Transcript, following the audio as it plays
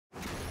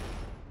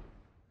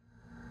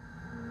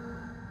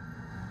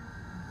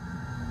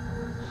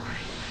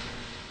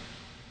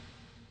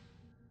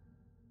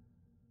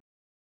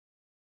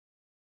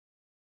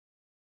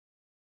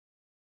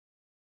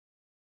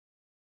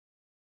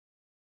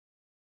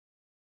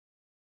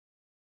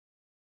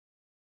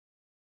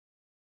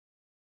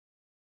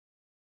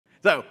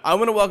So I'm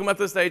going to welcome up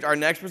to the stage our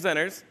next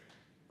presenters.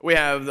 We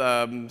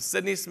have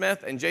Sydney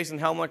Smith and Jason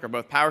Helmick are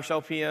both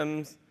PowerShell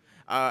PMs.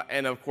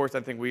 And of course,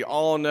 I think we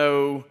all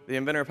know the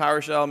inventor of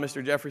PowerShell,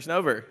 Mr. Jeffery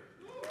Snover.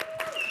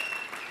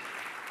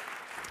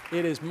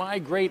 It is my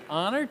great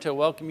honor to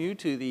welcome you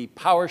to the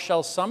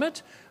PowerShell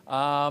Summit.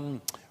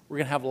 We're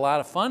going to have a lot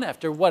of fun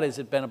after, what has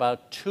it been,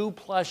 about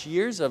 2+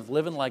 years of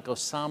living like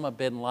Osama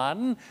bin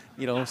Laden,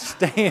 you know,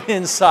 staying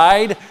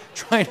inside,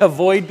 trying to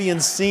avoid being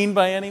seen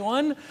by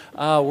anyone.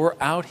 We're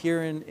out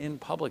here in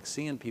public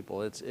seeing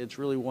people. It's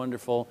really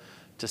wonderful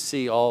to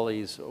see all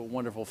these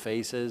wonderful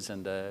faces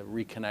and to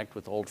reconnect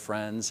with old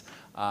friends.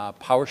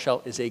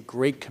 PowerShell is a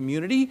great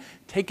community.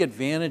 Take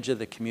advantage of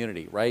the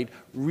community, right?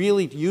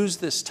 Really use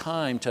this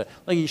time to,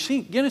 like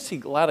you're going to see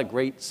a lot of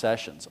great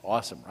sessions.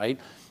 Awesome, right?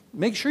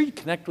 Make sure you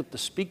connect with the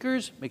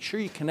speakers. Make sure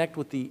you connect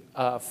with the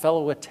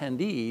fellow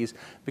attendees,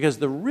 because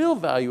the real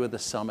value of the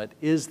summit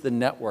is the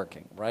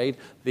networking, right?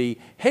 The,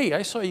 hey,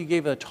 I saw you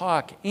gave a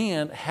talk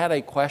and had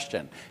a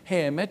question.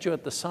 Hey, I met you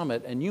at the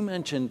summit and you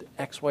mentioned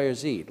X, Y, or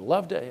Z.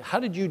 How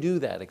did you do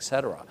that,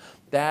 etc.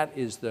 That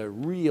is the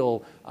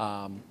real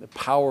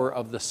power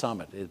of the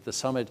summit. The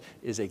summit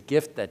is a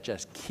gift that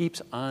just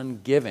keeps on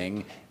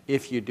giving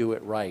if you do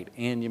it right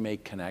and you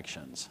make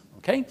connections,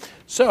 okay?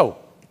 So,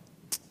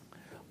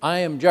 I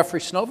am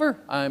Jeffery Snover.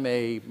 I'm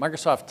a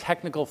Microsoft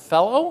Technical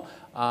Fellow,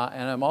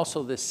 and I'm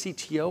also the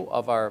CTO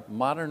of our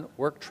Modern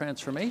Work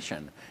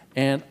Transformation.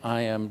 And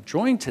I am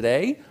joined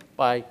today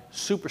by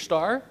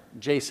superstar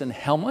Jason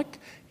Helmick.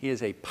 He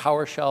is a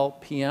PowerShell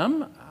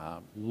PM,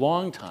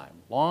 long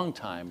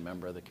time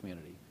member of the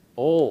community.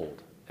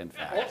 Old, in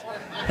fact.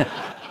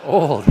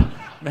 Old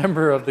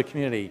member of the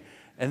community.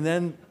 And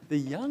then the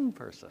young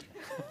person,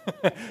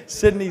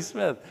 Sydney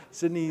Smith.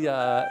 Sydney,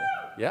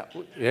 yeah,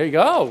 there you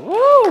go.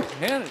 Woo!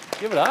 Man,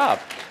 give it up.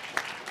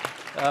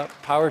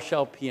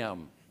 PowerShell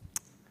PM.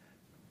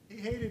 He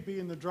hated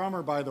being the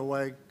drummer, by the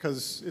way,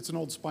 because it's an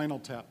old Spinal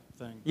Tap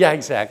thing. Yeah,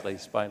 exactly.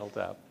 Spinal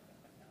Tap.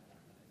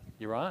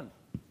 You're on.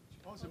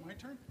 Oh, is it my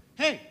turn?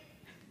 Hey,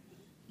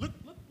 look!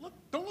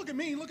 Don't look at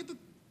me. Look at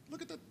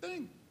the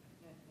thing.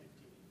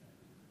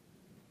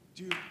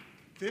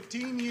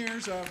 15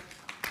 years of.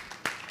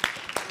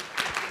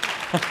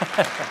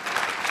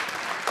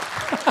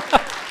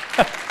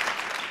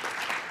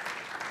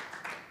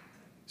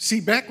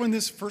 See, back when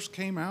this first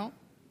came out,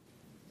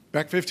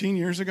 back 15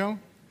 years ago,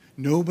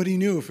 nobody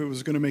knew if it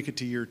was going to make it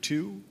to year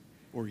 2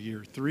 or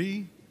year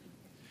 3.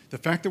 The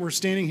fact that we're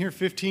standing here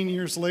 15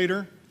 years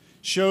later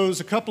shows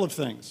a couple of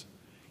things.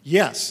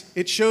 Yes,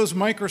 it shows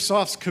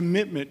Microsoft's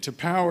commitment to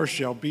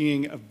PowerShell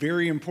being a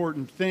very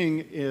important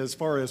thing as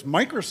far as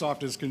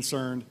Microsoft is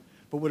concerned,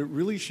 but what it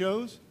really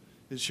shows,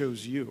 it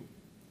shows you.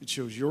 It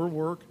shows your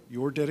work,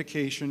 your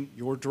dedication,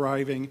 your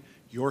driving,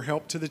 your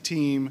help to the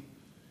team.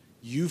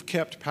 You've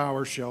kept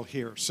PowerShell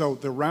here. So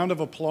the round of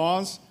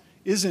applause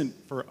isn't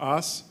for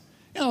us.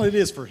 You know, it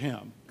is for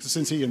him,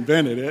 since he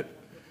invented it.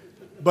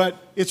 But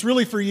it's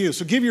really for you.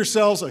 So give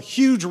yourselves a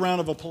huge round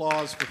of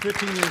applause for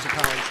 15 years of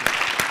PowerShell.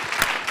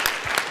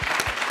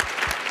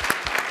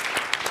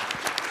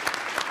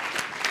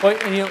 Well,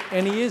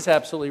 and he is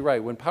absolutely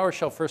right. When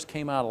PowerShell first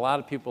came out, a lot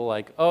of people were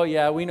like, oh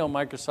yeah, we know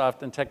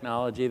Microsoft and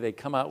technology. They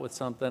come out with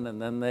something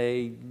and then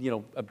they,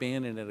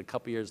 abandon it a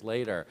couple years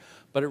later.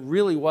 But it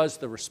really was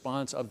the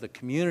response of the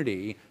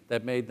community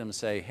that made them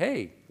say,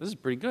 hey, this is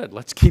pretty good.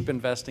 Let's keep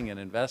investing and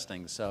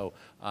investing. So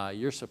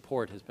your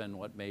support has been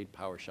what made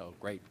PowerShell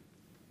great.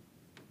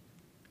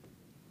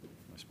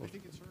 I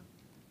think it's her.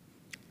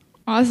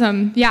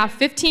 Awesome. Yeah,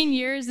 15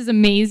 years is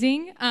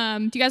amazing.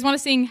 Do you guys want to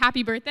sing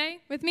Happy Birthday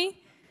with me?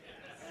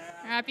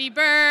 Happy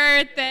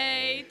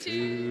birthday to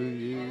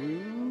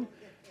you.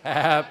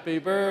 Happy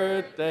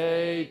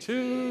birthday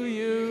to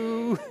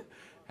you.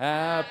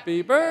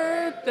 Happy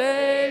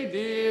birthday,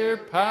 dear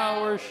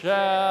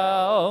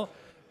PowerShell.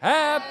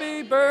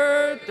 Happy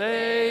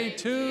birthday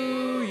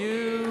to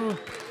you.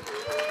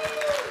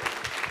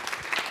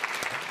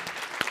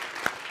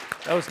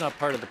 That was not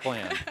part of the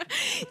plan.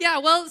 Yeah,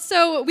 well,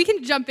 so we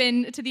can jump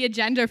into the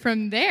agenda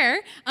from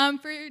there.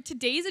 For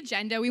today's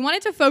agenda, we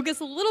wanted to focus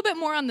a little bit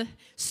more on the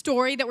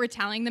story that we're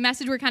telling, the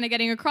message we're kind of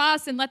getting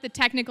across, and let the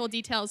technical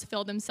details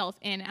fill themselves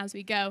in as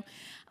we go.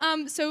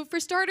 So for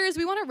starters,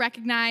 we want to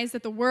recognize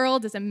that the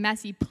world is a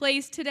messy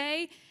place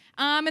today,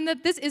 and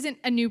that this isn't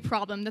a new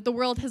problem, that the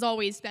world has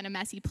always been a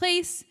messy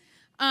place,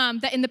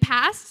 that in the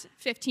past,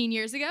 15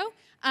 years ago,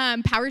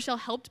 PowerShell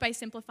helped by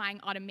simplifying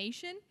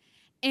automation,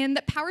 and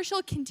that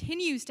PowerShell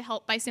continues to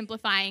help by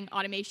simplifying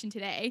automation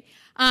today.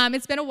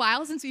 It's been a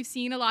while since we've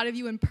seen a lot of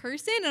you in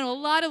person, and a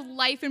lot of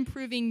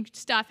life-improving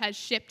stuff has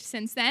shipped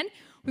since then.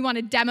 We want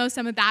to demo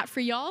some of that for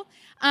y'all.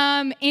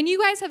 And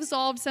you guys have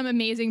solved some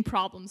amazing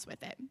problems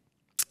with it.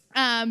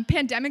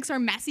 Pandemics are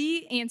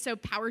messy, and so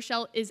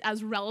PowerShell is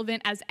as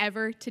relevant as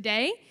ever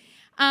today.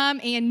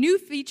 And new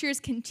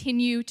features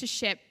continue to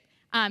ship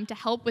to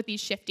help with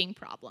these shifting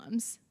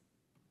problems.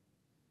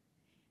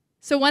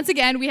 So once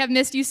again, we have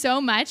missed you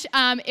so much.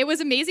 It was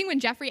amazing when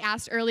Jeffrey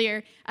asked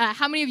earlier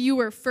how many of you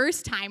were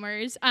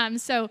first-timers.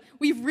 So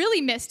we've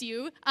really missed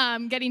you,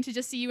 getting to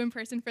just see you in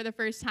person for the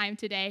first time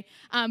today.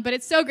 But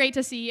it's so great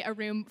to see a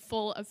room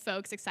full of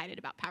folks excited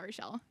about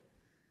PowerShell.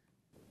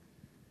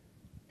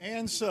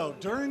 And so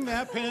during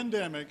that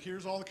pandemic,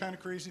 here's all the kind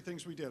of crazy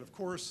things we did. Of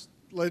course,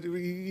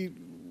 the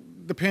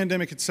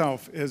pandemic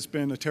itself has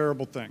been a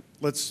terrible thing.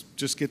 Let's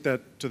just get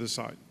that to the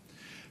side.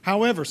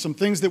 However, some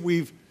things that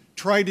we've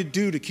tried to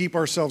do to keep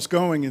ourselves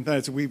going, and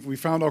that's we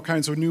found all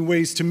kinds of new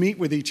ways to meet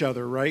with each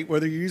other, right?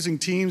 Whether you're using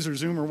Teams or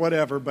Zoom or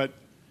whatever, but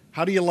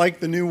how do you like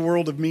the new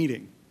world of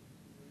meeting?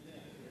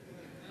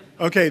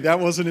 Okay, that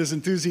wasn't as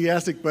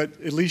enthusiastic,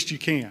 but at least you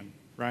can,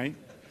 right?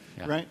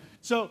 Yeah. Right?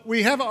 So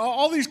we have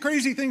all these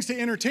crazy things to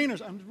entertain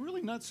us. I'm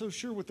really not so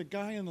sure what the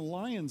guy in the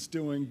lion's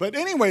doing, but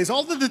anyways,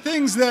 all of the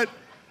things that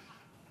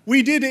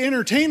we did to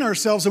entertain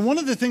ourselves, and one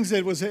of the things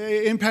that was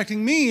impacting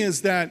me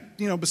is that,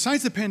 you know,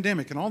 besides the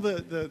pandemic and all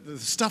the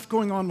stuff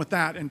going on with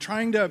that and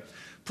trying to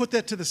put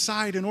that to the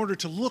side in order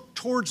to look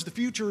towards the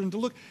future and to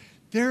look,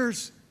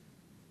 there's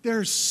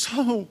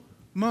so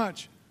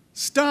much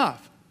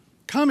stuff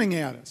coming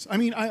at us. I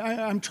mean,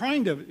 I'm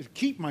trying to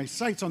keep my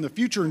sights on the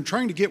future and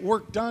trying to get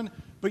work done,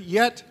 but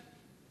yet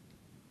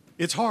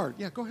it's hard.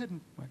 Yeah, go ahead and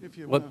if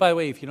you Well, by the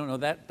way, if you don't know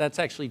that, that's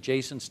actually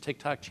Jason's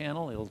TikTok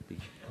channel. It'll be.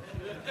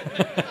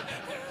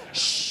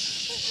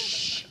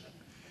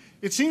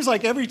 It seems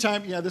like every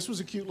time, yeah, this was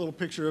a cute little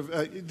picture of,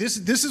 this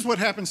is what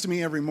happens to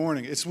me every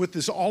morning. It's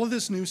with all of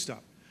this new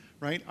stuff,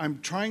 right? I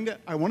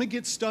want to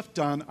get stuff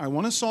done. I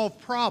want to solve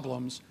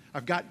problems.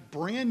 I've got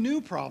brand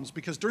new problems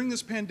because during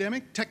this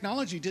pandemic,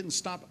 technology didn't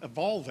stop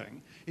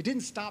evolving. It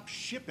didn't stop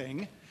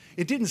shipping.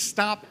 It didn't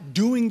stop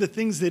doing the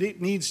things that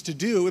it needs to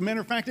do. As a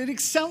matter of fact, it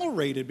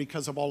accelerated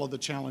because of all of the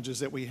challenges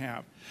that we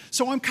have.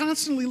 So I'm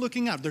constantly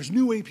looking out. There's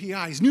new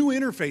APIs, new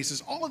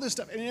interfaces, all of this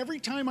stuff. And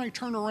every time I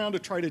turn around to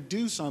try to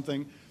do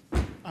something,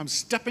 I'm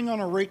stepping on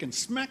a rake and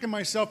smacking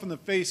myself in the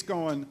face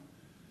going,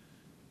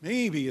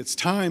 maybe it's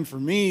time for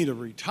me to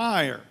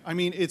retire. I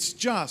mean, it's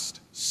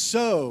just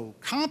so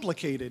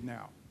complicated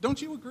now. Don't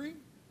you agree?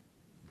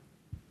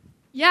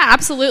 Yeah,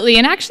 absolutely.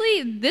 And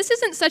actually, this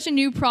isn't such a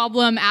new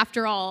problem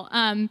after all.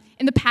 In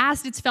the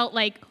past, it's felt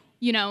like,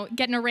 you know,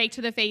 getting a rake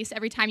to the face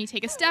every time you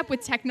take a step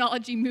with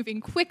technology moving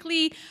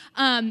quickly.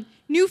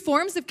 New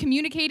forms of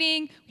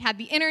communicating. We had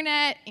the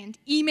internet and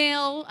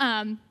email.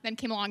 Then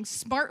came along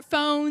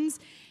smartphones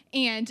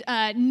and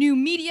new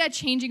media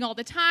changing all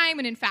the time.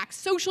 And in fact,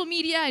 social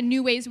media and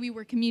new ways we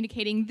were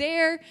communicating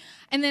there.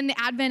 And then the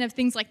advent of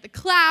things like the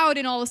cloud,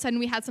 and all of a sudden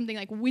we had something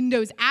like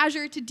Windows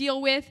Azure to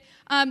deal with.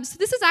 So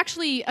this is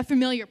actually a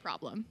familiar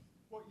problem.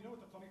 Well, you know what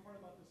the funny part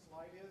about this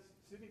slide is?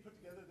 Sydney put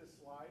together this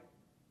slide,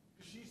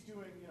 because she's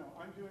doing, you know,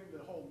 I'm doing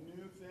the whole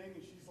new thing,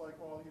 and she's like,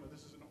 well, you know,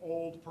 this is an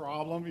old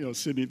problem, you know,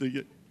 Sydney,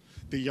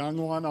 the young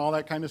one, all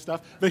that kind of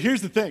stuff. But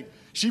here's the thing.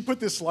 She put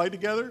this slide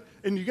together,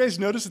 and you guys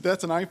notice that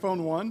that's an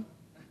iPhone 1?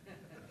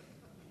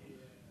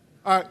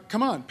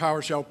 Come on,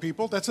 PowerShell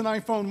people, that's an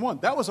iPhone 1.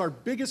 That was our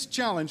biggest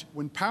challenge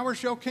when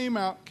PowerShell came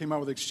out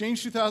with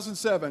Exchange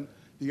 2007.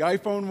 The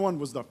iPhone 1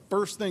 was the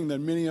first thing that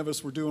many of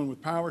us were doing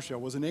with PowerShell,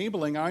 was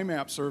enabling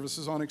IMAP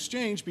services on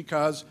Exchange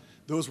because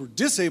those were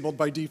disabled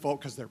by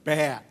default because they're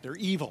bad, they're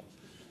evil,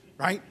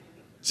 right?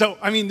 So,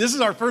 I mean, this is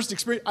our first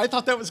experience. I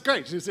thought that was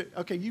great. She said,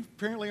 okay, you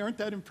apparently aren't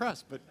that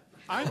impressed, but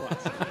I was.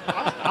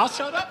 I'll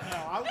shut up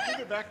now. I'll give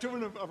it back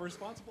to a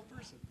responsible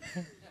person.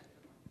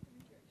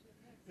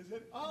 Is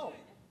it? Oh.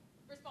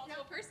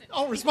 Responsible person.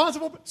 Oh,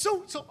 responsible.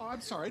 So oh,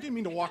 I'm sorry. I didn't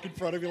mean to walk in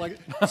front of you like it.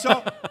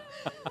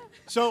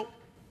 So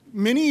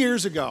many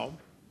years ago,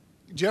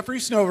 Jeffery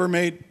Snover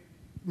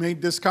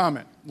made this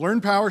comment. Learn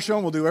PowerShell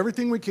and we'll do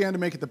everything we can to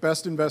make it the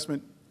best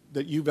investment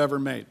that you've ever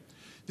made.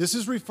 This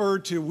is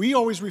referred to, we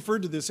always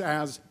referred to this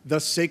as the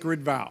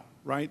sacred vow,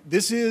 right?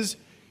 This is,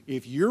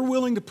 if you're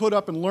willing to put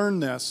up and learn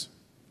this,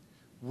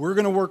 we're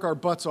going to work our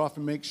butts off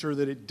and make sure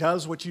that it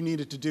does what you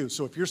need it to do.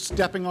 So if you're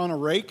stepping on a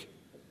rake,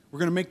 we're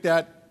going to make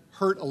that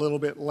hurt a little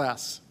bit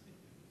less.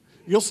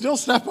 You'll still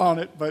step on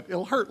it, but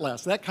it'll hurt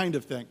less, that kind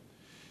of thing.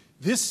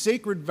 This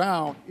sacred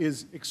vow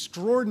is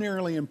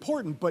extraordinarily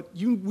important, but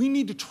we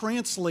need to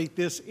translate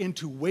this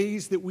into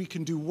ways that we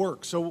can do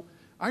work. So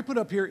I put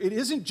up here, it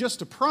isn't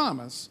just a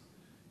promise,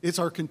 it's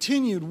our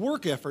continued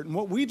work effort. And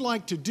what we'd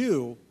like to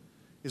do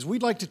is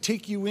we'd like to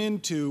take you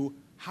into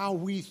how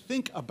we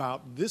think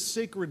about this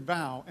sacred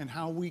vow and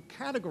how we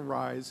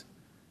categorize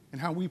and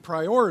how we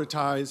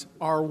prioritize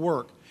our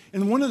work.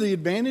 And one of the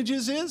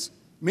advantages is,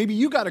 maybe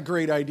you got a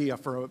great idea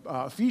for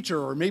a feature,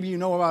 or maybe you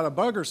know about a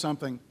bug or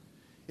something.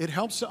 It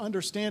helps to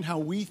understand how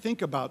we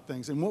think about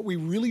things. And what we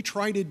really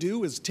try to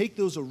do is take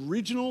those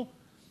original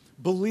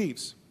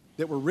beliefs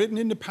that were written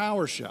into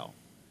PowerShell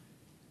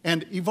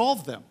and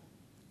evolve them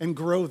and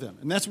grow them.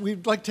 And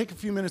we'd like to take a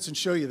few minutes and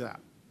show you that.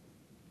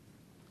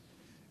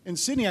 And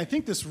Sydney, I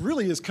think this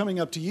really is coming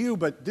up to you,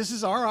 but this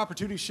is our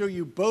opportunity to show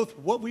you both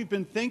what we've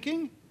been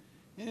thinking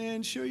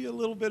and show you a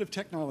little bit of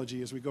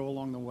technology as we go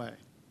along the way.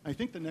 I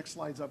think the next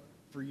slide's up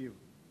for you.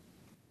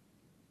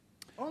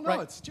 Oh, no, right.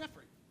 It's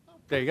Jeffrey. Oh,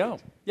 There you go.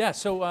 Yeah,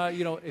 so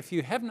you know, if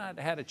you have not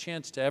had a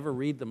chance to ever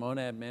read the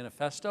Monad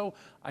Manifesto,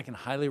 I can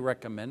highly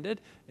recommend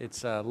it.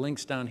 It's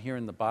links down here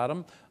in the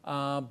bottom.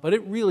 But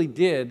it really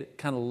did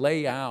kind of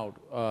lay out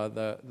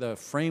the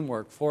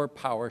framework for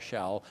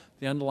PowerShell,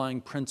 the underlying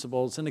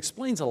principles, and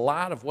explains a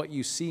lot of what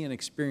you see and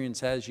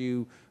experience as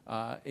you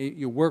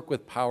work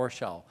with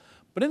PowerShell.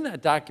 But in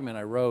that document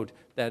I wrote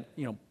that,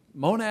 you know,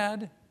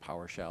 Monad,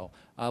 PowerShell,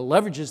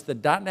 leverages the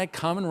 .NET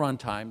Common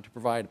Runtime to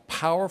provide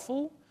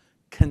powerful,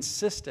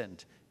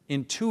 consistent,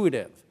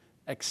 intuitive,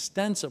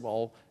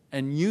 extensible,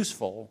 and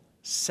useful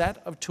set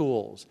of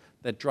tools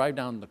that drive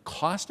down the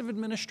cost of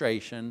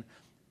administration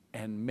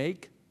and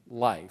make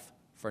life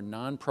for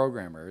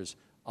non-programmers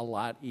a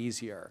lot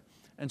easier.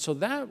 And so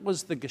that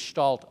was the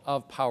gestalt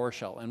of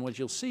PowerShell. And what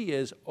you'll see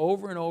is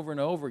over and over and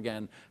over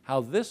again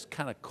how this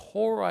kind of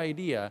core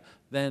idea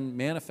then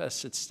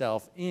manifests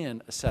itself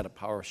in a set of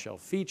PowerShell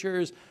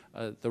features,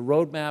 the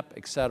roadmap,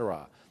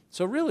 etc.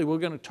 So really, we're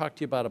going to talk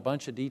to you about a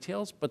bunch of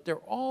details, but they're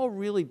all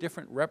really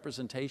different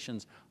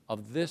representations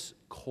of this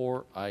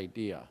core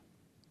idea.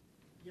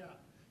 Yeah.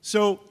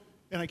 So,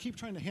 and I keep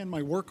trying to hand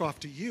my work off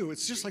to you.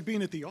 It's just like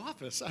being at the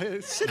office.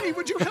 Sydney,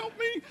 would you help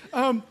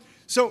me?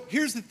 So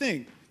here's the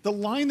thing. The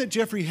line that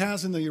Jeffrey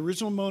has in the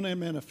original Monad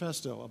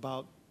Manifesto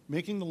about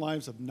making the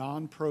lives of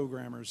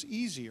non-programmers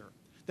easier,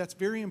 that's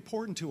very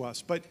important to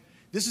us. But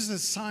this is a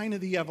sign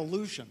of the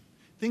evolution.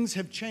 Things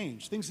have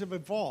changed. Things have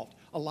evolved.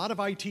 A lot of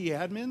IT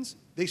admins,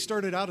 they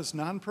started out as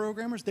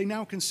non-programmers. They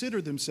now consider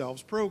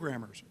themselves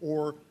programmers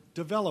or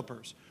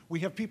developers. We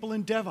have people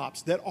in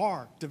DevOps that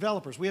are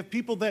developers. We have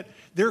people that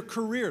their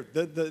career,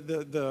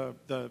 the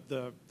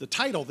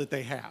title that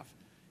they have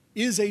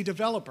is a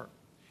developer.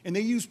 And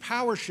they use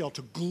PowerShell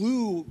to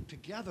glue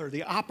together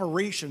the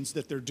operations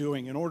that they're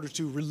doing in order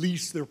to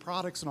release their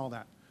products and all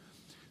that.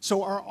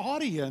 So our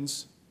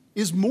audience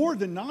is more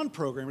than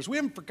non-programmers. We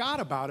haven't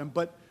forgot about them,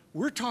 but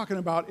we're talking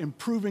about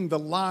improving the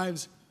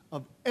lives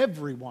of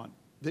everyone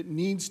that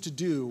needs to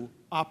do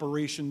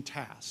operation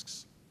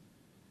tasks.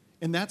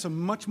 And that's a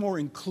much more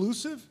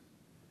inclusive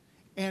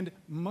and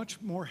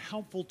much more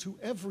helpful to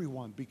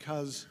everyone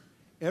because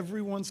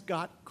everyone's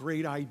got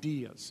great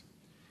ideas.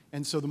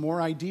 And so the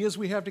more ideas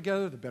we have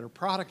together, the better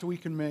product we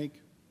can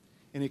make,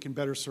 and it can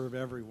better serve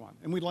everyone.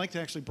 And we'd like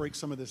to actually break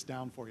some of this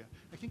down for you.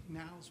 I think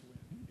now's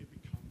when it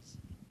becomes.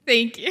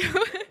 Thank you.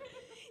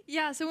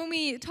 Yeah, so when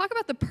we talk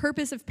about the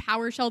purpose of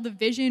PowerShell, the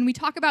vision, we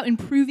talk about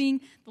improving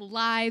the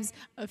lives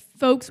of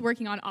folks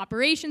working on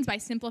operations by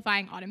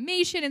simplifying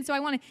automation. And so I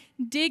want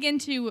to dig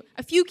into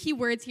a few key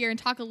words here and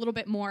talk a little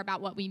bit more about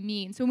what we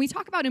mean. So when we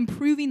talk about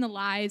improving the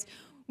lives,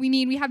 we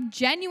mean we have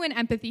genuine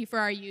empathy for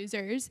our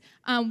users.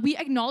 We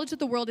acknowledge that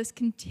the world is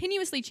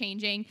continuously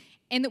changing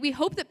and that we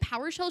hope that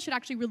PowerShell should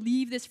actually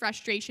relieve this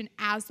frustration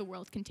as the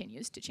world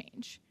continues to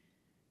change.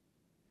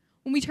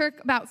 When we talk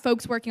about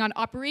folks working on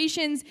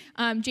operations,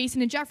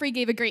 Jason and Jeffrey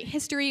gave a great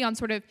history on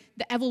sort of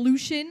the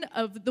evolution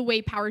of the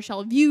way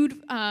PowerShell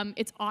viewed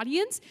its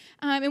audience.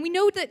 And we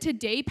know that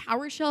today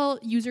PowerShell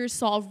users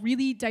solve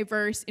really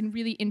diverse and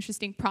really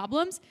interesting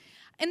problems,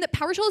 and that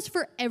PowerShell is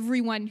for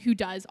everyone who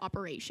does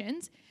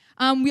operations.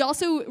 We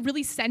also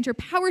really center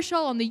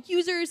PowerShell on the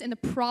users and the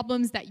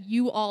problems that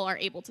you all are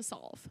able to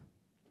solve.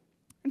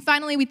 And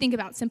finally, we think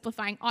about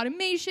simplifying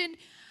automation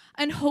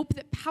and hope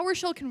that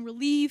PowerShell can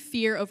relieve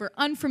fear over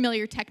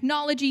unfamiliar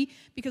technology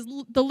because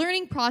the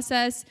learning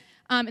process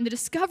and the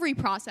discovery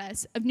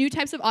process of new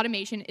types of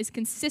automation is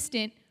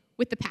consistent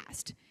with the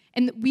past.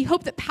 And we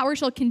hope that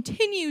PowerShell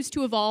continues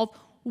to evolve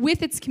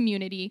with its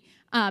community,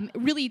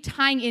 really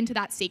tying into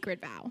that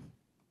sacred vow.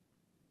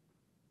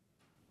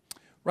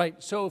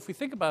 Right, so if we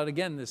think about,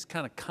 again, this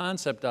kind of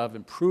concept of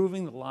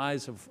improving the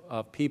lives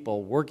of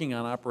people working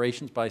on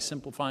operations by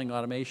simplifying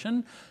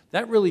automation,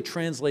 that really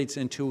translates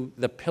into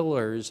the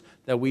pillars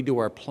that we do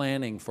our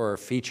planning for our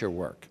feature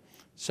work.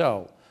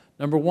 So,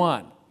 number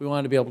one, we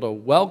want to be able to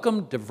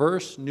welcome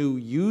diverse new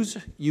use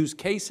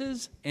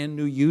cases and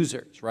new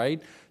users,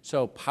 right?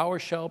 So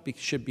PowerShell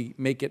should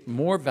make it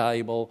more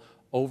valuable,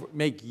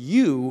 make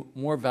you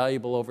more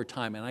valuable over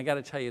time. And I got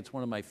to tell you, it's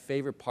one of my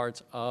favorite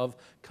parts of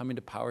coming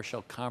to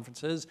PowerShell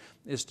conferences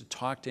is to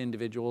talk to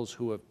individuals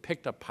who have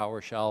picked up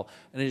PowerShell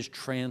and it has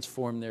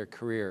transformed their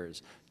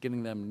careers,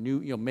 getting them new,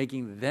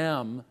 making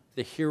them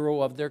the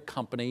hero of their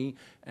company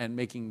and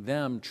making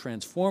them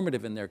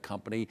transformative in their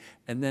company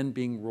and then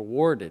being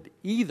rewarded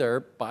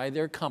either by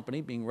their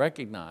company being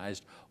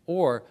recognized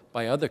or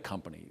by other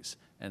companies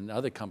and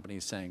other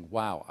companies saying,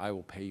 wow, I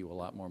will pay you a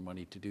lot more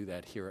money to do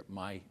that here at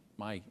my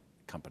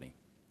company.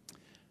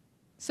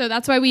 So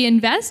that's why we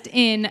invest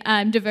in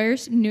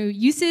diverse new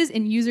uses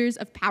and users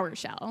of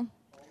PowerShell. Always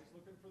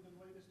looking for the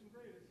latest and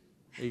greatest.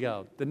 There you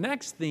go. The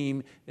next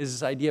theme is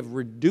this idea of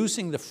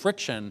reducing the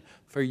friction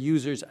for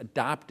users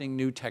adopting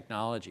new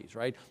technologies,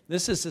 right?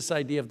 This is this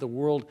idea of the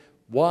world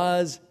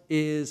was,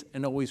 is,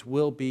 and always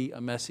will be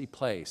a messy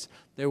place.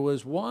 There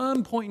was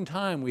one point in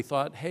time we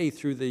thought, hey,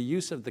 through the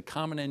use of the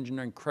common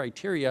engineering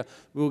criteria,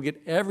 we will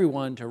get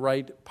everyone to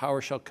write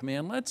PowerShell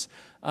commandlets.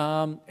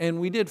 And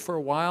we did for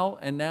a while,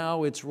 and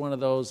now it's one of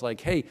those like,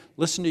 hey,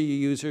 listen to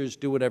your users,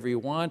 do whatever you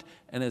want.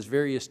 And as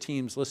various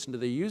teams listen to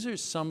the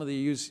users, some of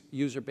the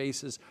user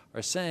bases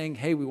are saying,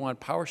 hey, we want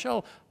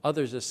PowerShell.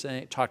 Others are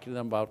saying, talking to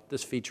them about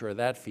this feature or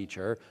that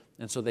feature.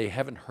 And so they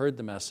haven't heard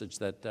the message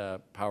that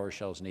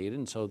PowerShell's needed,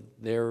 and so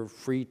they're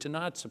free to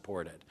not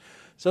support it.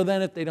 So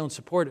then if they don't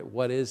support it,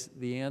 what is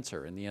the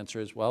answer? And the answer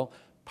is, well,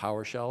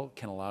 PowerShell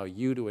can allow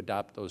you to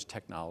adopt those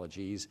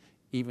technologies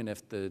even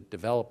if the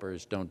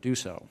developers don't do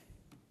so.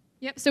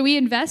 Yep, so we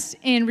invest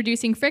in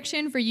reducing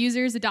friction for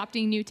users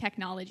adopting new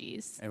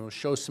technologies. And we'll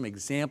show some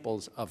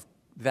examples of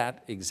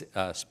that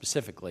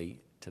specifically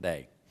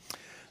today.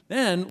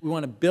 Then we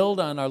want to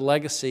build on our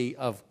legacy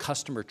of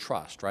customer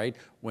trust, right?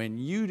 When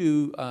you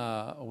do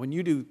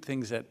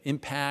things that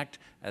impact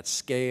at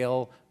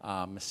scale,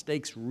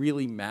 mistakes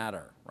really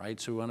matter, right?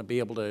 So we want to be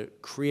able to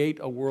create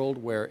a world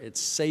where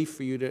it's safe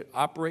for you to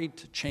operate,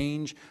 to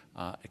change,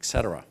 et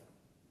cetera.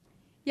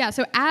 Yeah,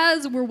 so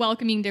as we're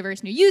welcoming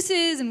diverse new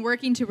uses and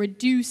working to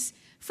reduce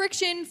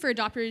friction for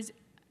adopting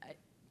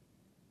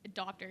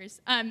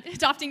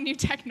new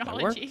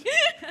technology.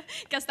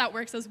 Guess that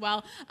works as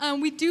well.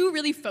 We do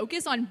really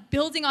focus on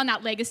building on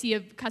that legacy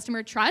of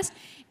customer trust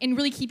and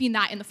really keeping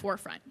that in the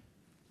forefront.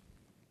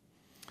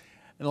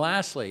 And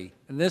lastly,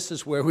 and this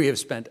is where we have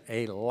spent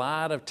a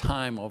lot of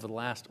time over the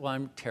last, well,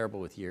 I'm terrible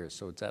with years,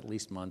 so it's at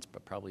least months,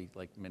 but probably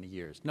like many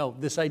years. No,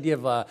 this idea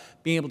of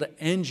being able to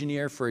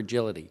engineer for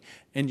agility,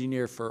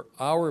 engineer for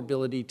our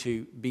ability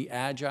to be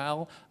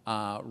agile,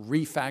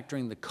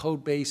 refactoring the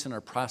code base in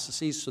our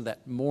processes so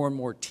that more and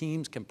more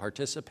teams can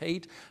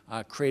participate,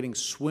 creating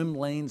swim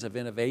lanes of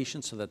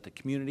innovation so that the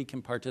community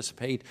can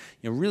participate,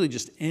 really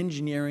just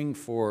engineering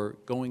for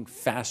going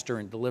faster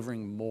and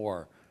delivering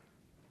more.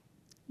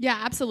 Yeah,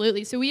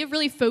 absolutely. So we have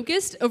really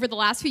focused over the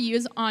last few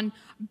years on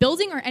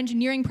building our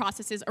engineering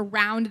processes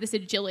around this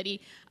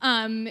agility.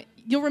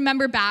 You'll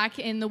remember back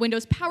in the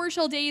Windows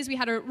PowerShell days, we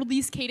had a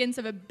release cadence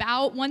of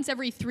about once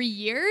every 3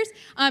 years.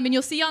 And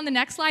you'll see on the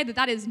next slide that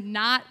that is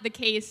not the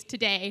case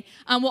today.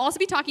 We'll also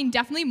be talking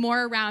definitely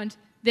more around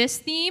this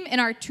theme in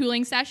our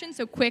tooling session,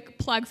 so quick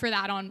plug for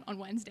that on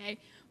Wednesday.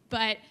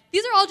 But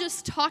these are all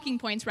just talking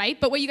points, right?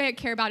 But what you guys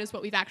care about is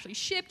what we've actually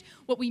shipped,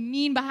 what we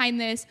mean behind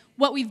this,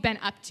 what we've been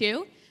up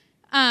to.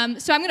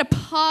 So I'm going to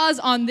pause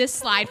on this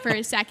slide for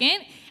a second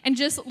and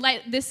just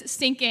let this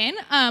sink in.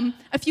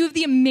 A few of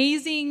the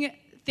amazing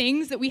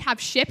things that we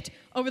have shipped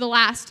over the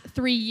last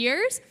 3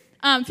 years.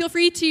 Feel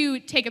free to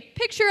take a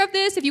picture of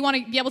this if you want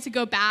to be able to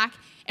go back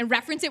and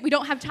reference it. We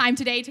don't have time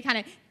today to kind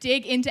of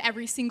dig into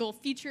every single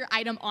feature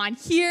item on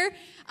here,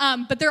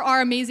 but there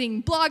are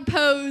amazing blog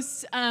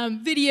posts,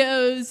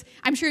 videos.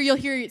 I'm sure you'll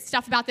hear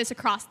stuff about this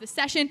across the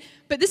session,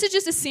 but this is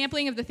just a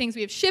sampling of the things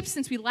we have shipped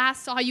since we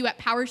last saw you at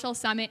PowerShell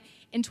Summit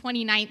in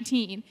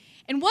 2019.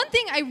 And one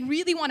thing I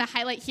really want to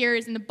highlight here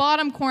is in the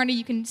bottom corner,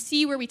 you can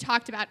see where we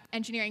talked about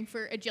engineering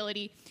for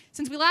agility.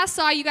 Since we last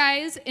saw you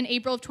guys in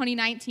April of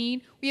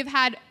 2019, we have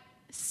had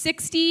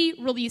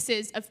 60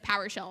 releases of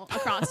PowerShell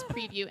across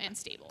preview and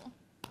stable.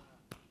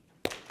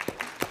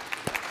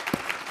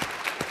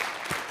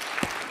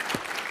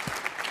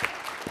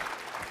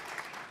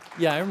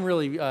 Yeah, I'm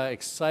really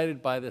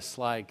excited by this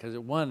slide because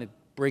one, it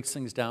breaks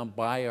things down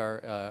by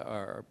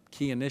our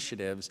key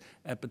initiatives,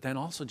 but then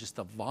also just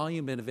the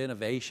volume of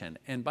innovation.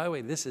 And by the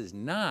way, this is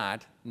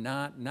not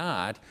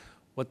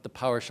what the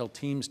PowerShell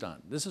team's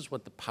done. This is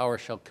what the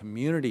PowerShell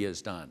community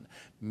has done.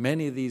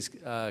 Many of these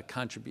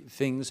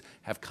things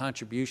have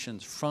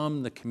contributions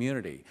from the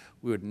community.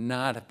 We would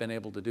not have been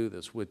able to do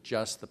this with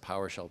just the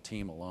PowerShell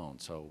team alone,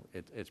 so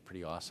it's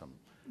pretty awesome.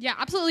 Yeah,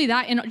 absolutely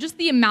that, and just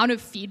the amount of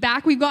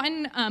feedback we've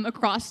gotten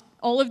across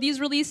all of these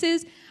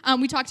releases.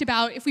 We talked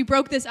about if we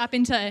broke this up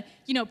into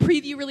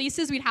preview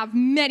releases, we'd have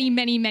many,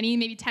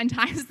 maybe 10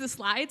 times the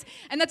slides,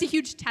 and that's a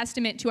huge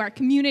testament to our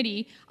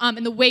community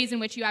and the ways in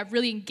which you have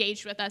really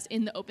engaged with us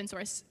in the open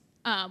source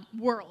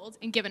world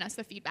and given us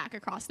the feedback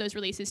across those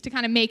releases to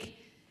kind of make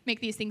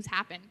these things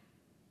happen.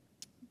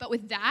 But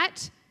with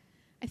that,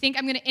 I think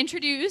I'm going to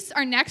introduce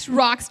our next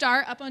rock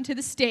star up onto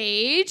the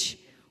stage.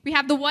 We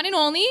have the one and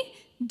only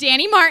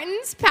Danny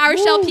Martins,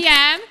 PowerShell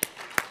PM.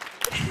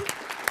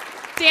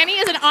 Danny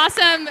is an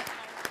awesome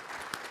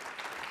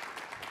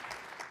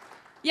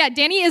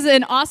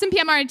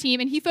PM on our team,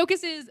 and he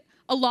focuses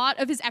a lot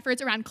of his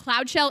efforts around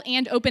Cloud Shell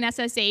and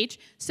OpenSSH.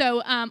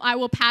 So I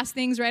will pass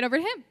things right over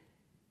to him.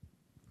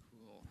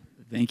 Cool.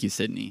 Thank you,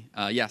 Sydney.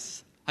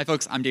 Yes. Hi,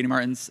 folks. I'm Danny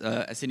Martins.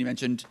 As Sydney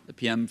mentioned, the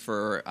PM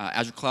for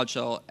Azure Cloud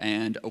Shell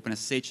and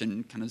OpenSSH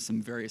and kind of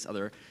some various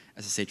other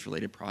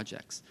SSH-related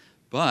projects.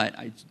 But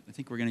I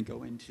think we're going to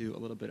go into a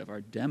little bit of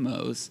our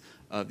demos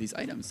of these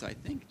items. So I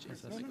think,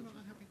 Jason,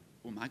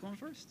 am I going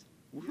first?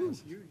 Woohoo!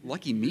 Yes,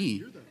 lucky me.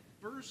 You're the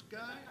first guy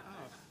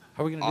up.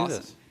 How are we going to do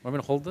this? Am I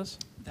going to hold this?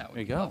 That would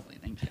there you be go. Lovely.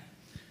 Thank you.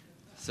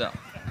 So.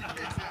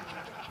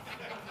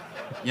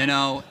 You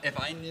know, if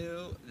I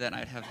knew that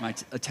I'd have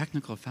a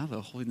technical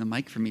fellow holding the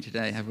mic for me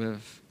today, I would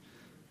have.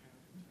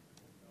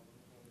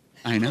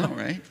 I know,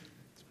 right?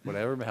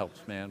 Whatever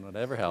helps, man.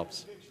 Whatever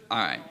helps. All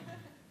right.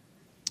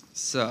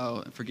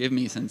 So, forgive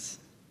me since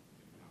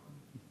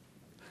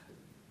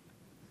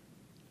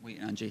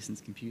waiting on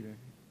Jason's computer.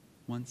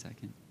 1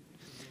 second.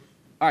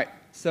 All right.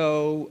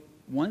 So,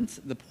 once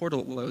the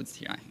portal loads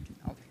here, I'll take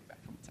it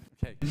back for 1 second.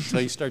 Okay. So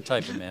you start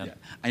typing, man. Yeah.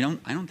 I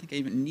don't think I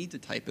even need to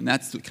type, and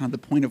that's kind of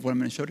the point of what I'm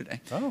going to show today.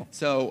 Oh.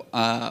 So,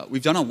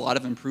 we've done a lot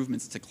of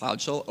improvements to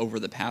Cloud Shell over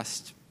the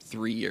past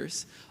 3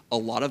 years. A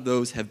lot of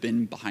those have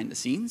been behind the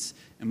scenes,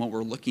 and what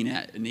we're looking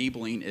at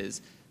enabling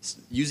is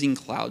using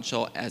Cloud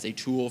Shell as a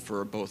tool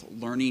for both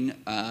learning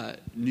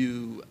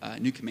new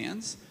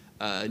commands,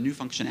 new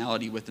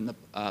functionality within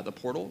the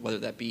portal, whether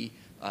that be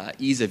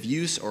ease of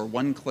use or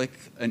one-click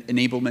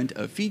enablement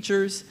of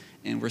features.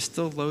 And we're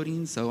still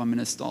loading, so I'm going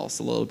to stall us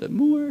a little bit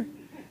more.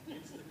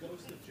 It's the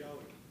ghost of Joey.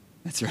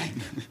 That's right.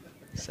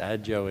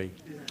 Sad Joey.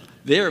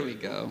 There we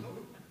go.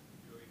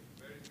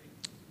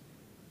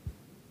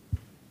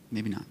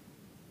 Maybe not.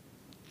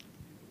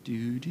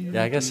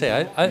 Yeah, I gotta say,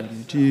 yeah.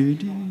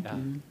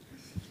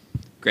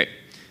 Great.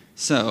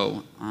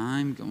 So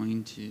I'm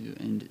going to,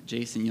 and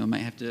Jason, you might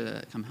have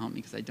to come help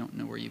me because I don't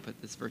know where you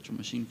put this virtual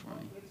machine for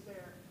me.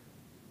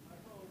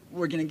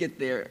 We're going to get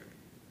there.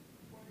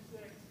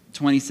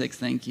 26,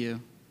 thank you.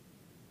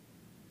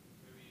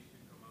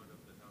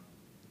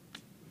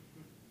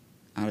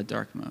 Out of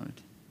dark mode.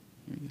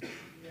 Here we go.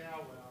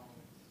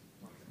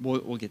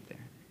 We'll get there.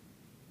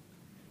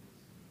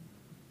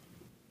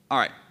 All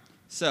right.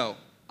 So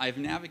I've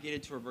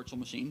navigated to a virtual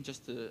machine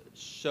just to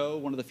show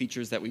one of the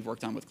features that we've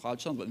worked on with Cloud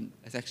Shell, but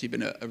it's actually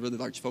been a really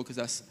large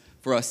focus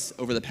for us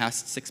over the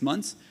past 6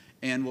 months,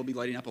 and we'll be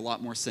lighting up a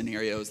lot more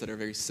scenarios that are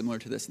very similar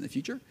to this in the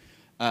future.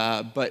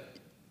 But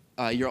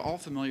you're all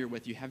familiar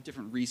with, you have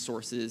different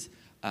resources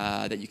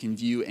that you can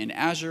view in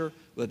Azure,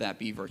 whether that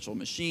be virtual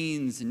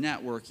machines,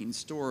 networking,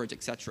 storage,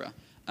 etc.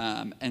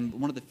 And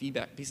one of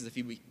the pieces of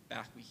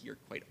feedback we hear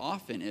quite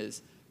often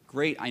is,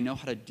 great, I know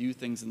how to do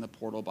things in the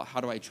portal, but how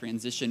do I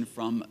transition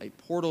from a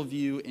portal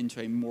view into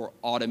a more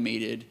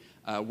automated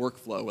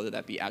workflow, whether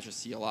that be Azure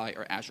CLI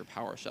or Azure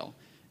PowerShell?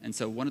 And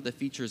so one of the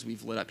features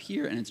we've lit up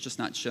here, and it's just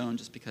not shown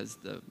just because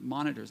the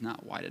monitor is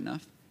not wide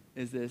enough,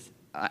 is this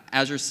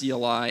Azure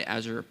CLI,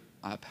 Azure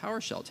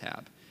PowerShell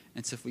tab.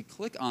 And so if we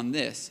click on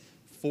this,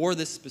 for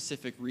this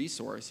specific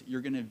resource, you're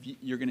going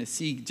to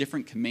see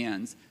different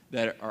commands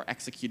that are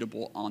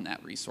executable on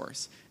that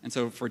resource. And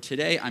so for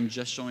today, I'm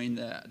just showing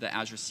the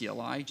Azure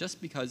CLI just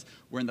because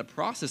we're in the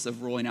process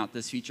of rolling out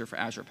this feature for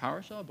Azure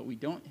PowerShell, but we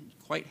don't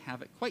quite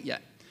have it quite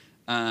yet.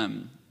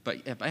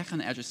 But back on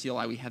the Azure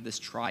CLI, we have this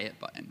try it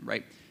button,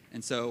 right?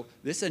 And so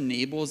this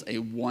enables a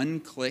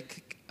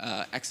one-click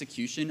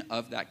execution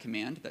of that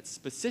command that's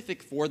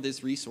specific for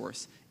this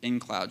resource in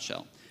Cloud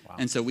Shell. Wow.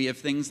 And so we have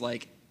things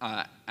like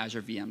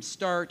Azure VM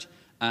Start,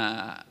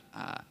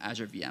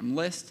 Azure VM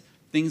List,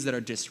 things that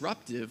are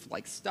disruptive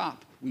like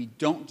stop. We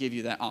don't give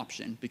you that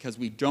option because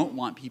we don't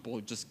want people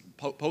just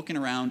poking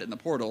around in the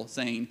portal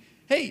saying,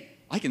 hey,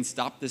 I can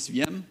stop this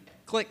VM,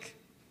 click,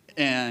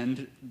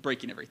 and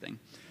breaking everything.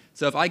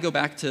 So if I go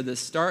back to this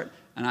start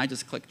and I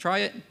just click try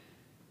it,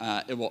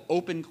 it will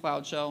open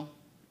Cloud Shell.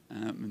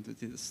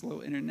 Through the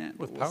slow internet.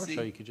 With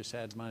PowerShell, you could just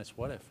add minus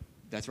what if.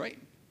 That's right.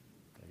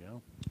 There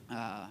you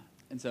go.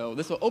 And so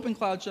this will open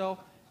Cloud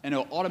Shell, and it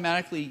will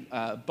automatically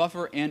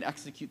buffer and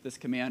execute this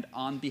command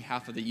on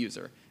behalf of the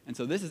user. And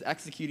so this is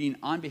executing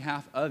on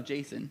behalf of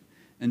Jason.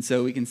 And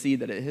so we can see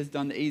that it has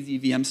done the AZ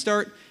VM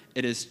start.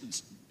 It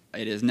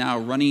is now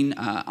running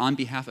on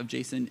behalf of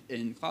Jason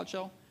in Cloud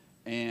Shell,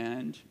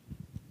 and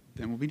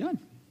then we'll be done.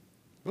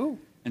 Ooh.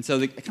 And so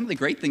kind of the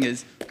great thing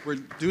is we're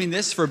doing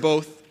this for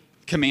both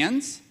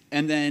commands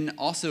and then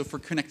also for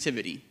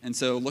connectivity. And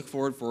so look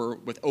forward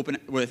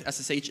with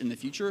SSH in the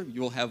future,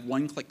 you will have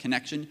one-click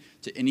connection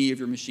to any of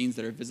your machines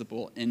that are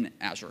visible in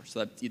Azure. So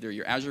that's either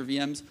your Azure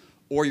VMs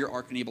or your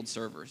Arc-enabled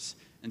servers.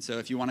 And so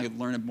if you want to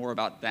learn more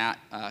about that,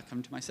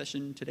 come to my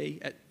session today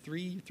at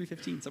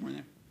 3:15, somewhere in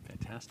there.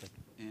 Fantastic.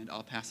 And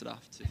I'll pass it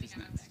off to who's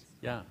next.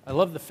 Yeah, I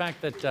love the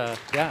fact that,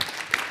 yeah.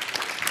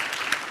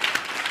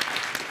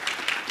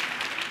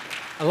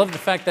 I love the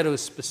fact that it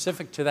was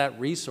specific to that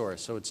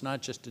resource, so it's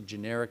not just a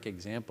generic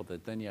example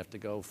that then you have to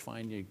go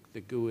find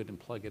the GUID and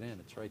plug it in.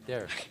 It's right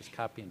there. Just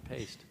copy and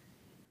paste.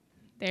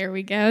 There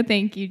we go.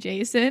 Thank you,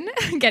 Jason,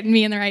 getting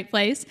me in the right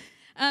place.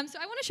 So I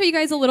want to show you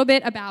guys a little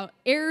bit about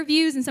error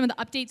views and some of the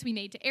updates we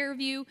made to error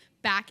view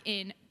back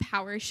in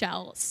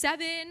PowerShell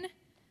 7.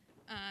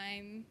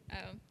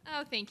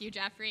 Oh, thank you,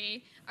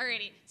 Jeffrey.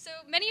 Alrighty. So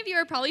many of you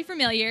are probably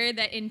familiar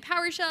that in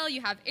PowerShell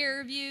you have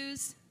error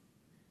views.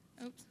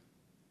 Oops.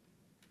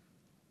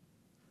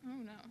 Oh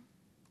no.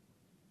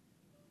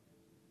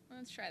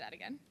 Let's try that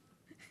again.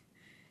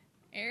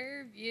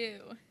 Error view.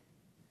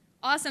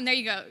 Awesome, there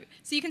you go.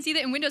 So you can see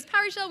that in Windows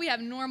PowerShell we have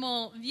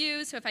normal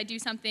views. So if I do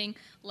something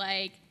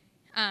like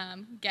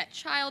get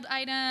child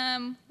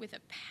item with a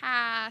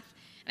path,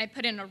 and and I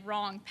put in a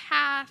wrong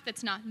path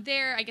that's not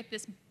there, I get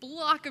this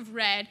block of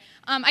red.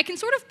 I can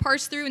sort of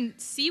parse through and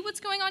see what's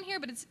going on here,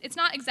 but it's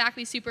not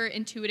exactly super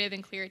intuitive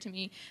and clear to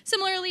me.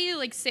 Similarly,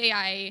 like say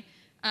I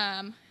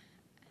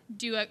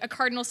do a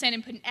cardinal sin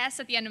and put an S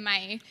at the end of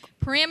my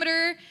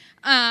parameter,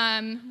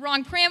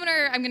 wrong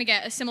parameter, I'm going to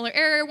get a similar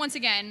error. Once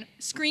again,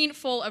 screen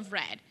full of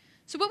red.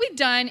 So what we've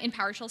done in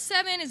PowerShell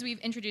 7 is we've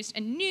introduced a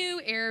new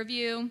error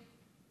view.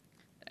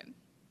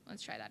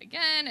 Let's try that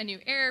again, a new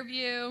error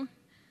view.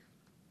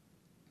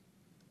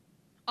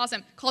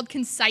 Awesome, called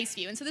concise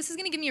view. And so this is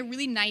going to give me a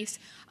really nice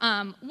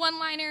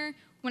one-liner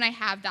when I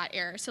have that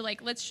error. So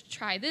like, let's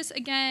try this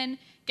again.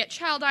 Get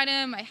child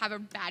item, I have a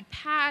bad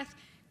path.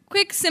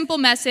 Quick, simple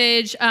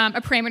message,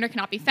 a parameter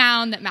cannot be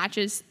found that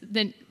matches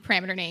the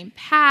parameter name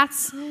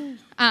paths.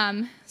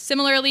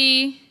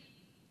 Similarly,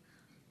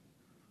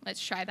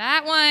 let's try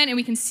that one, and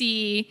we can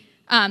see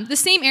the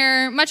same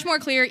error, much more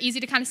clear, easy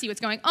to kind of see what's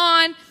going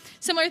on.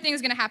 Similar thing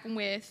is going to happen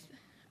with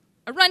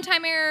a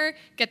runtime error,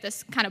 get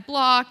this kind of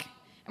block,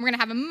 and we're going to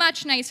have a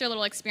much nicer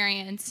little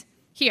experience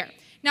here.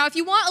 Now, if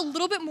you want a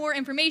little bit more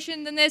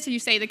information than this, and you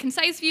say the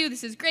concise view,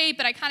 this is great,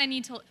 but I kind of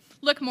need to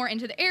look more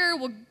into the error,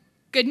 well,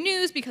 good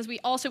news, because we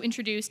also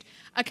introduced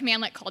a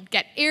commandlet called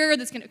getError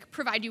that's going to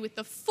provide you with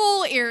the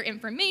full error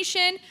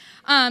information.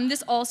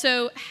 This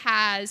also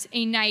has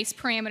a nice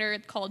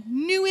parameter called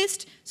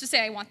newest. So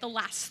say I want the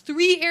last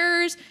 3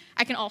 errors,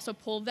 I can also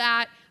pull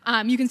that.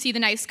 You can see the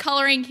nice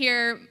coloring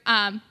here,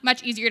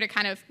 much easier to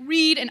kind of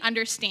read and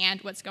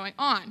understand what's going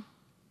on.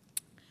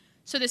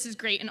 So this is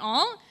great and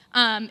all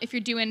if you're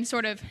doing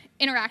sort of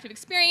interactive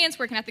experience,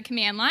 working at the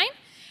command line.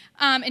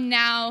 And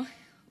now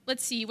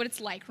let's see what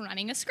it's like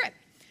running a script.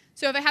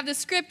 So if I have this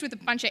script with a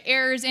bunch of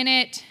errors in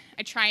it,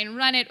 I try and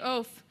run it,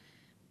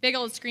 big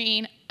old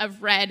screen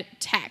of red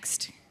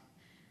text.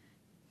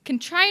 Can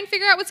try and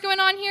figure out what's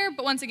going on here,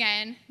 but once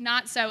again,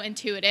 not so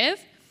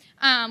intuitive.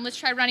 Let's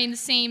try running the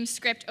same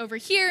script over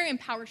here in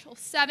PowerShell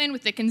 7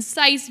 with the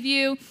concise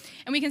view,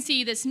 and we can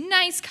see this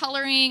nice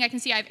coloring. I can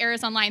see I have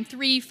errors on line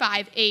 3,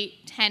 5,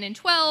 8, 10, and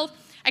 12.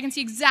 I can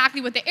see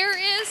exactly what the error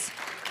is.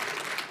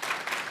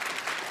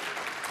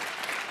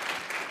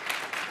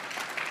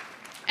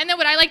 And then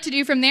what I like to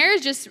do from there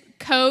is just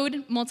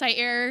code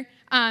multi-error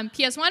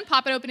PS1,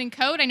 pop it open in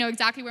code. I know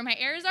exactly where my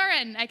errors are,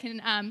 and I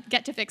can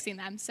get to fixing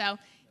them. So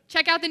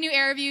check out the new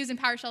error views in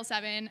PowerShell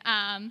 7.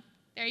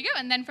 There you go.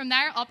 And then from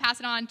there, I'll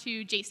pass it on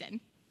to Jason.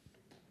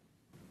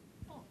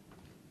 Oh,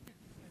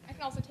 I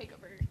can also take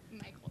over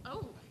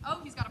Michael.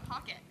 Oh, he's got a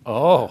pocket.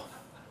 Oh.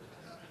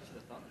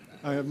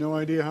 I have no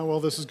idea how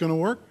well this is going to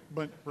work,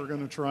 but we're going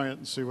to try it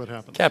and see what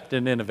happens.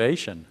 Captain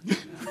Innovation.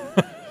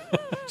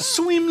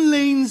 Swim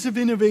lanes of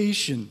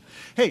innovation.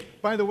 Hey,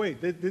 by the way,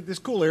 this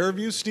cool error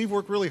view, Steve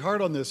worked really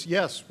hard on this.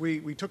 Yes,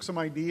 we took some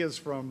ideas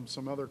from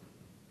some other,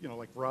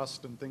 like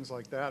Rust and things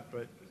like that,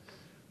 but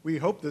we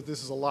hope that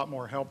this is a lot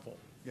more helpful.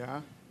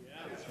 Yeah?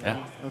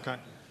 Yeah. Okay,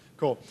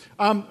 cool.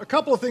 A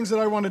couple of things that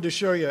I wanted to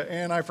show you,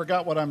 and I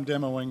forgot what I'm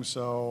demoing,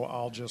 so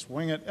I'll just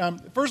wing it.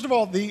 First of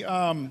all, the,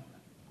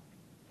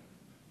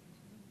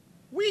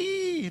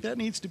 that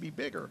needs to be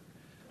bigger.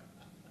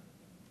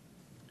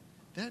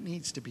 That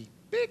needs to be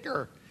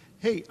bigger.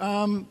 Hey,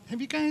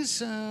 have you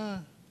guys,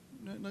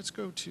 let's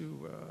go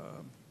to,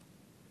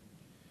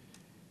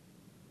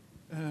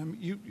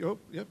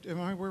 yep,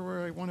 am I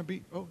where I want to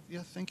be? Oh,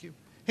 yeah, thank you.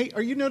 Hey,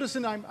 are you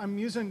noticing I'm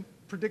using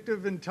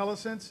predictive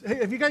IntelliSense? Hey,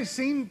 have you guys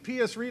seen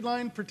PS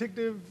Readline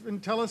predictive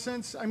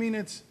IntelliSense? I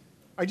mean,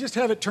 I just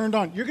have it turned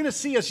on. You're going to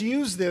see us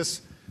use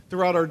this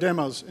throughout our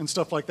demos and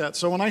stuff like that.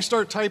 So when I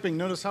start typing,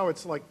 notice how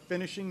it's like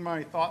finishing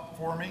my thought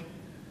for me.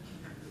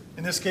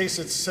 In this case,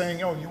 it's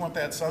saying, oh, you want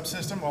that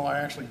subsystem? Well, I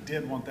actually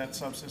did want that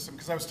subsystem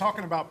because I was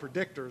talking about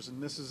predictors,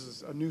 and this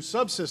is a new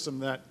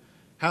subsystem that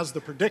has the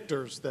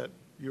predictors that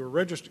you're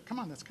registered. Come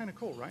on, that's kind of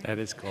cool, right? That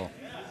is cool.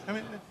 I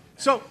mean,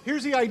 so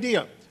here's the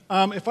idea.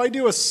 If I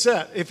do a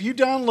set, if you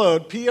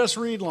download PS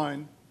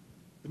Readline,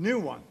 the new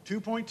one,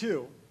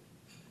 2.2,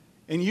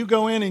 and you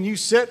go in and you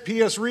set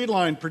PS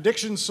Readline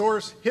prediction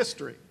source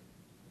history,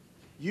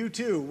 you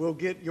too will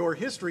get your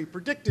history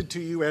predicted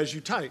to you as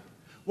you type.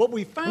 What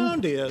we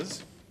found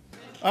is,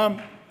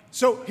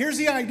 so here's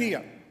the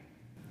idea.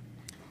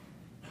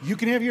 You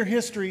can have your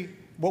history.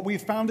 What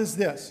we've found is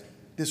this.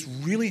 This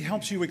really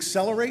helps you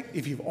accelerate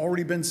if you've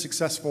already been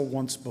successful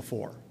once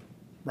before,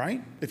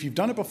 right? If you've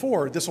done it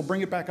before, this will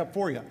bring it back up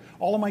for you.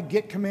 All of my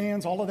git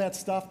commands, all of that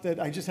stuff that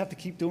I just have to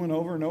keep doing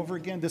over and over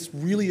again, this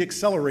really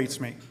accelerates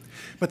me.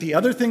 But the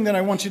other thing that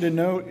I want you to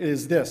note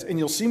is this, and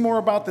you'll see more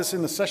about this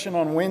in the session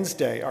on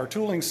Wednesday, our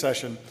tooling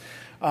session,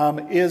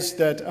 is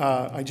that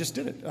I just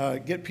did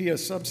it, get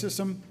PS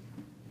subsystem.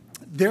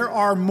 There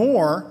are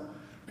more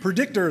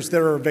predictors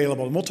that are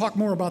available, and we'll talk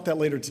more about that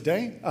later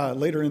today,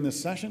 later in this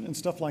session and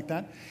stuff like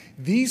that.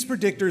 These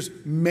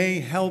predictors may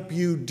help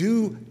you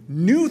do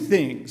new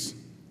things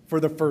for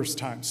the first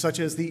time, such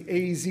as the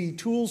AZ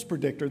tools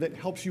predictor that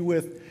helps you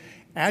with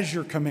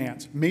Azure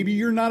commands. Maybe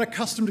you're not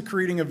accustomed to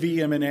creating a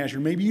VM in Azure.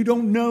 Maybe you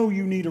don't know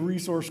you need a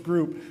resource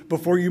group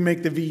before you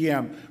make the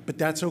VM, but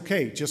that's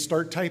okay. Just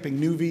start typing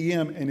new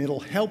VM, and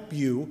it'll help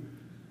you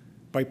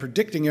by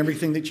predicting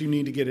everything that you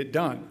need to get it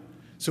done.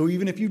 So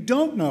even if you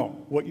don't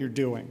know what you're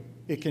doing,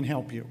 it can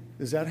help you.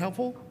 Is that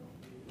helpful?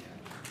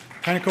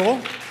 Kind of cool?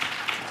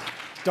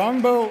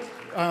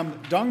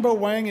 Dongbo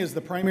Wang is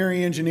the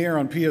primary engineer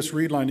on PS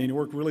Readline, and he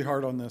worked really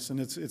hard on this, and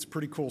it's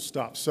pretty cool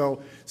stuff.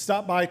 So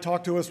stop by,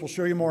 talk to us, we'll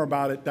show you more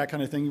about it, that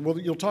kind of thing.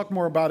 You'll talk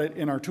more about it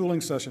in our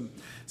tooling session.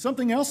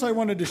 Something else I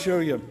wanted to show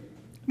you.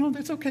 No,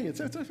 that's okay,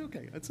 it's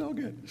okay, it's all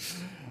good.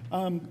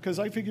 Because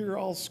I figure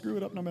I'll screw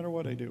it up no matter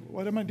what I do.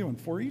 What am I doing,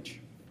 for each?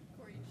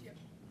 For each, yep.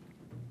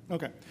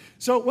 Okay,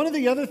 so one of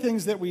the other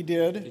things that we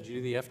did. Did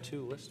you do the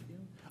F2 list view?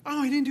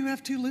 Oh, I didn't do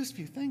F2 list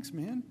view, thanks,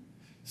 man.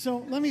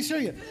 So let me show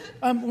you.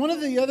 One of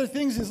the other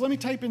things is, let me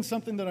type in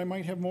something that I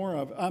might have more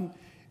of.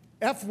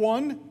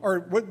 F1,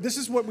 or this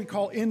is what we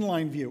call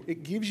inline view.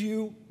 It gives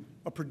you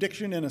a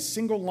prediction in a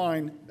single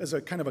line as a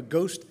kind of a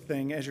ghost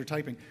thing as you're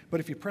typing. But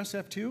if you press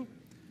F2,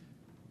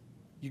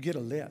 you get a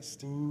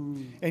list.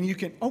 Ooh. And you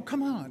can, oh,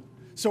 come on.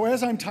 So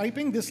as I'm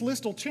typing, this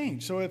list will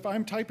change. So if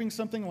I'm typing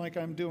something like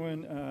I'm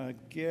doing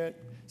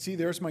get, see,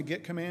 there's my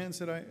get commands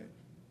that I,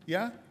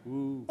 yeah?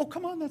 Ooh. Oh,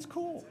 come on, that's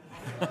cool.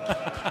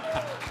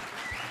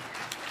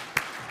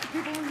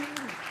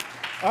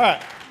 All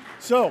right,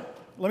 so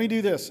let me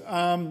do this.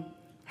 How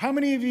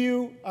many of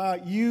you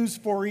use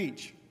for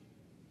each?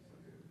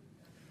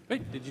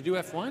 Wait, did you do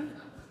F1?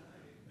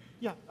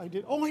 Yeah, I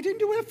did. Oh, I didn't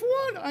do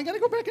F1. I got to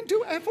go back and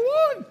do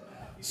F1.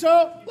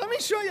 So let me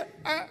show you.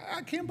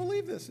 I can't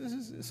believe this.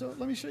 So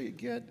let me show you.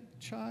 Get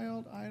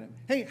child item.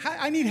 Hey,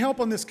 I need help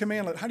on this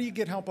commandlet. How do you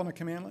get help on a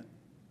commandlet?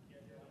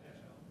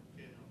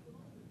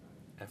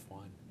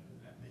 F1.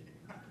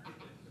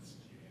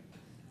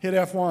 Hit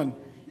F1.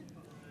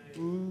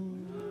 Ooh.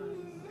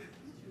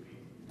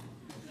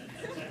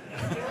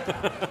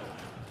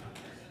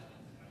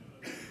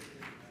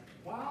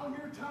 While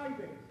you're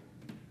typing,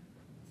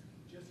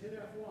 just hit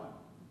F1.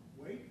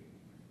 Wait.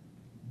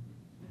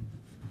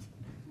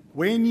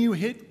 When you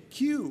hit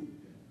Q,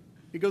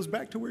 it goes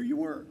back to where you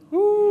were.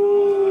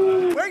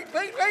 Ooh. Wait.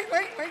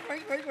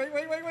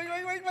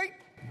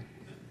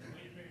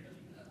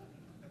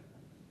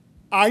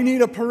 I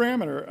need a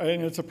parameter,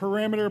 and it's a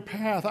parameter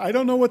path. I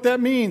don't know what that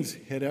means.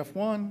 Hit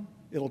F1.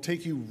 It'll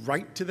take you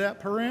right to that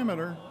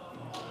parameter.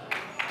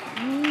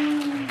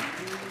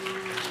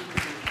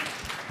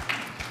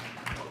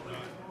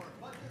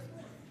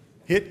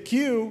 Hit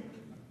Q.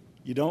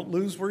 You don't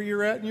lose where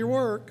you're at in your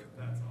work.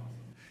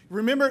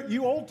 Remember,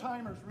 you old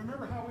timers,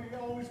 remember how we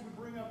always would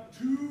bring up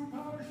 2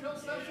 PowerShell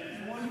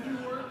sessions? One to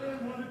do work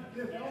in, one to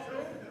get help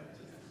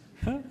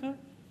in?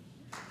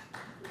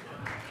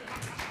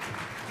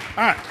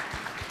 All right.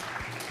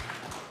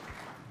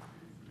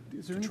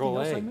 Is there anything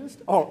else I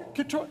missed? Oh,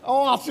 control.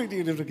 Oh, I'll see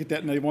you to get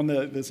that in one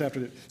this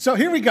afternoon. So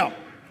here we go.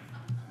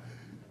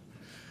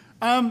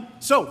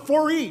 So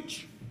for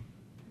each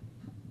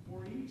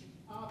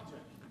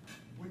object,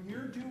 when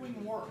you're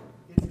doing work,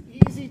 it's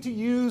easy to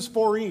use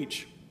for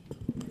each.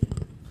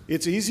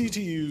 It's easy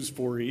to use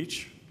for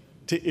each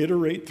to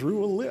iterate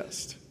through a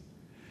list.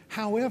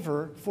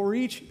 However, for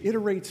each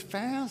iterates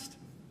fast,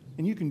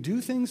 and you can do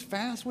things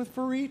fast with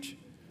for each.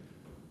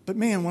 But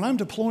man, when I'm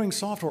deploying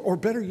software, or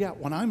better yet,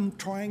 when I'm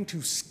trying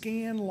to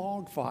scan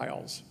log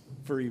files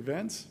for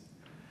events,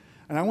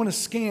 and I want to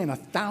scan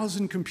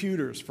 1,000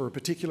 computers for a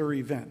particular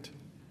event,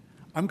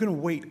 I'm going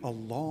to wait a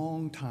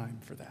long time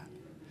for that.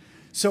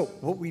 So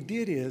what we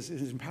did is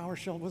in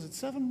PowerShell, was it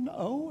 7.0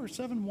 or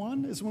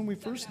 7.1 is when we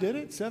first did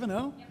it?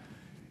 7.0?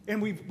 And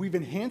we've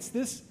enhanced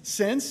this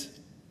since.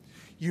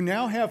 You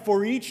now have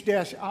for each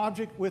dash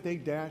object with a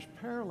dash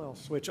parallel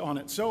switch on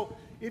it. So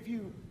if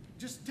you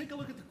just take a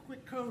look at the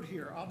quick code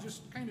here. I'll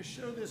just kind of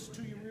show this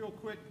to you real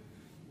quick.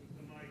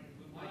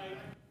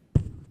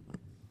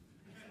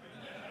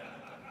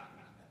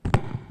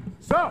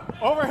 So,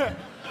 overhead.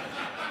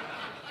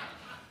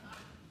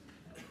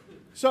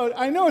 So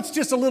I know it's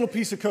just a little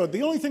piece of code.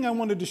 The only thing I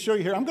wanted to show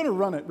you here, I'm going to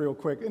run it real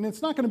quick, and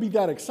it's not going to be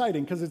that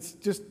exciting because it's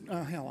just,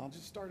 hell, I'll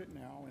just start it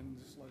now and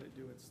just let it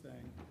do its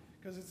thing.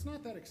 Because it's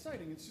not that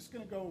exciting. It's just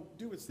going to go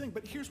do its thing.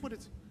 But here's what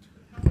it's...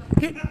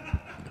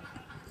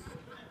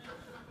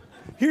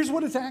 Here's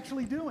what it's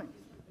actually doing.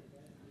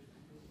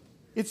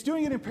 It's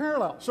doing it in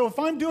parallel. So if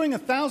I'm doing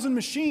 1,000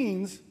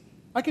 machines,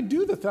 I could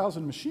do the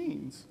 1,000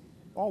 machines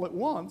all at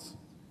once,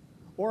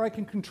 or I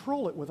can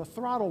control it with a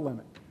throttle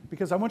limit.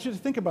 Because I want you to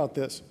think about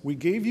this. We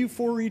gave you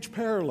for each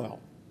parallel,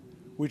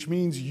 which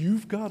means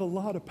you've got a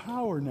lot of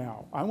power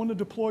now. I want to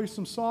deploy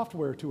some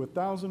software to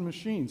 1,000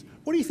 machines.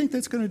 What do you think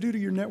that's going to do to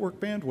your network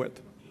bandwidth?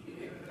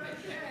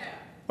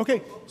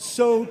 Okay,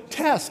 so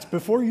test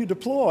before you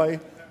deploy.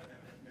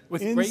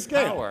 With in great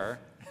scale. power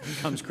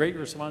comes great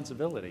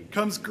responsibility.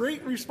 Comes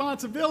great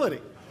responsibility.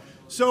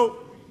 So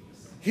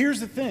here's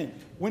the thing.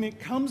 When it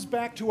comes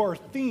back to our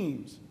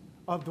themes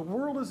of the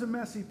world is a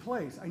messy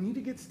place, I need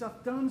to get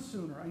stuff done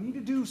sooner, I need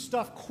to do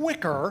stuff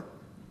quicker,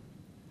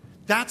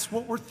 that's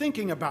what we're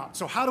thinking about.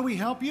 So how do we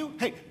help you?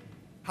 Hey,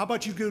 how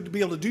about you go to be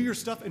able to do your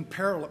stuff in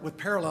parallel with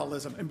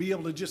parallelism and be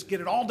able to just get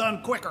it all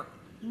done quicker?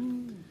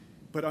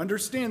 But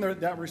understand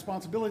that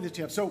responsibility that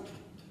you have. So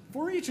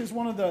For each is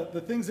one of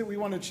the things that we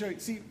wanted to show you.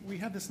 See, we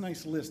had this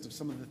nice list of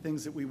some of the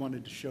things that we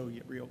wanted to show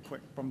you real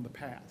quick from the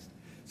past.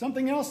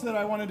 Something else that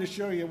I wanted to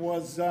show you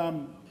was,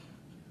 how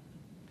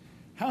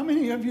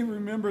many of you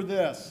remember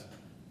this?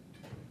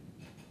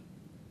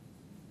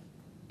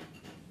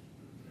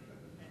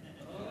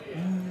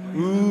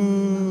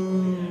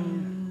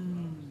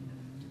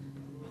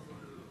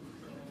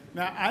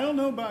 Now, I don't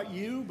know about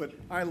you, but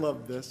I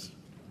love this.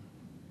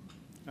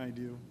 I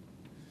do.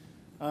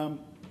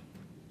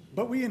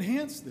 But we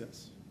enhanced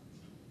this.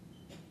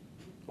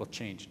 Well,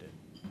 changed it.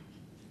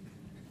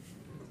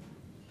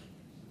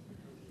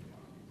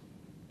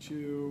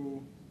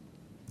 To...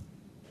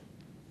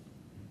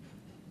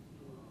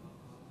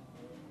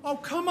 Oh,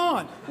 come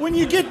on. When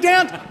you get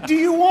down, do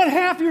you want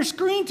half your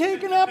screen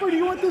taken up, or do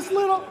you want this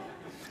little...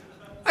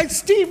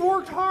 Steve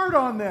worked hard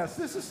on this.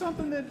 This is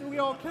something that we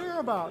all care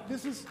about.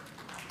 This is...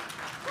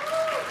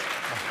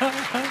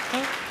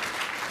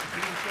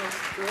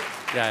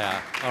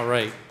 Yeah. All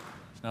right.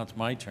 So now it's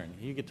my turn.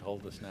 You get to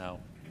hold this now.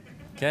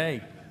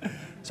 Okay.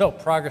 So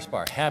progress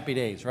bar, happy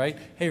days, right?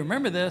 Hey,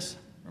 remember this?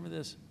 Remember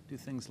this? Do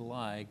things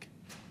like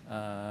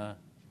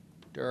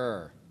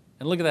dir.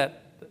 And look at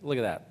that. Look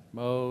at that.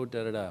 Mode,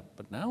 da-da-da.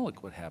 But now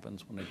look what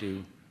happens when I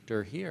do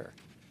dir here.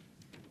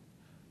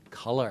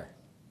 Color.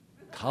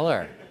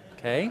 Color.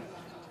 Okay?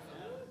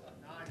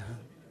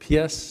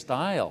 PS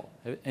style.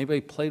 Anybody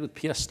played with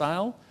PS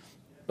style?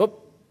 Oop.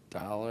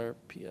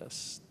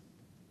 $PS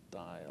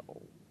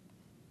style.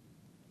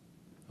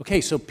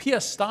 Okay, so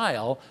PS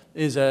style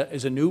is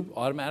a new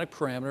automatic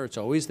parameter. It's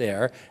always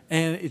there,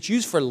 and it's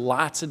used for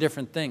lots of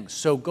different things.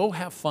 So go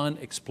have fun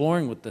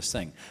exploring with this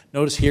thing.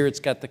 Notice here it's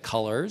got the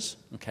colors,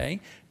 okay?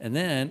 And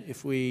then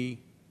if we,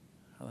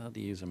 how do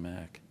you use a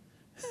Mac?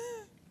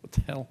 What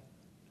the hell?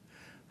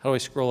 How do I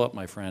scroll up,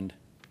 my friend?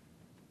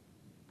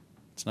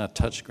 It's not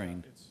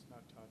touchscreen. It's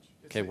not touch.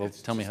 Okay, well,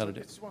 tell me how to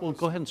do it. Well,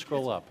 go ahead and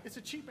scroll up. It's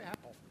a cheap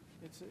Apple.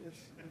 It's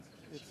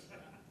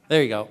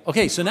There you go.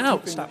 Okay, so now,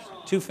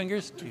 stop. 2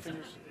 fingers? 2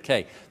 fingers.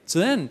 Okay, so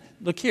then,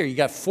 look here, you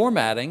got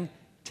formatting,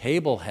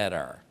 table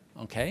header,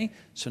 okay?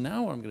 So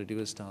now what I'm gonna do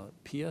is tell it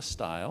PS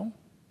style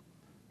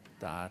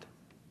dot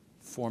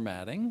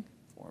formatting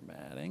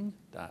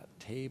dot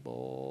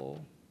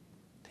table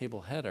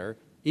header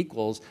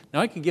equals, now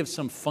I could give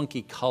some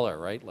funky color,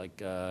 right?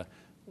 Like,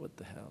 what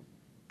the hell?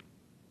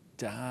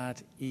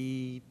 Dot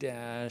E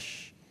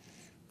dash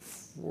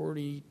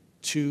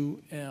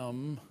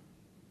 42M,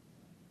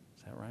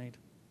 is that right?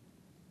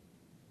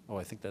 Oh,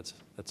 I think that's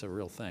a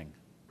real thing.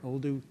 We'll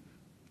do, what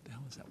the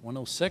hell is that,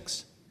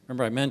 106?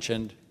 Remember I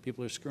mentioned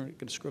people are going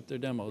to screw up their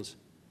demos.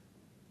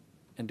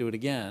 And do it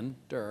again,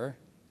 dir.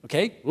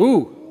 Okay,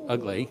 ooh,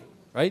 ugly,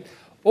 right?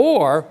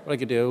 Or what I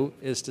could do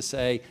is to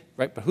say,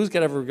 right, but who's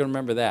ever going to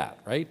remember that,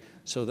 right?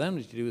 So then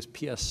what you do is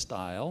PS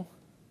style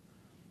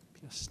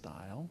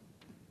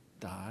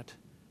dot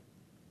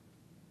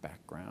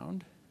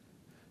background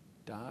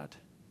dot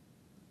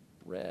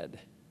red.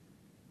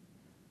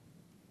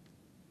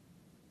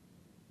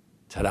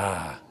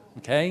 Ta-da,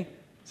 okay?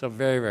 So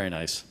very, very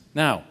nice.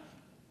 Now,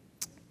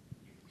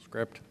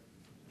 script.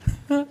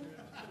 Well,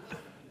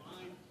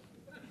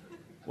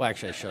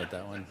 actually, I showed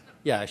that one.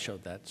 Yeah, I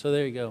showed that. So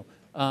there you go.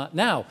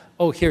 Now,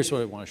 oh, here's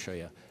what I want to show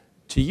you.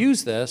 To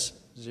use this,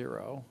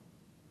 0,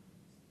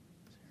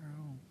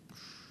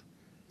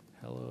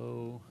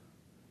 hello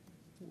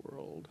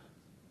world,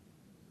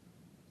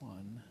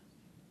 1,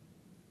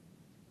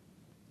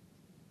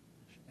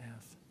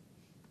 F.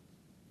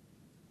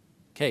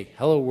 Okay,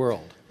 hello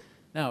world.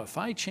 Now, if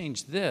I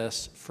change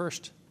this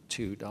first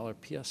to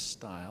 $PS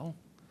style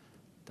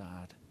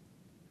dot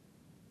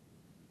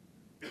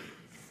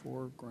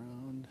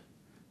foreground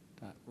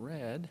dot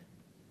red,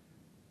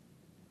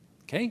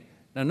 okay?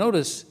 Now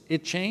notice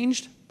it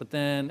changed, but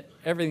then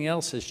everything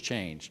else has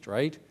changed,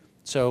 right?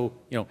 So,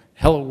 you know,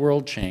 hello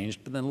world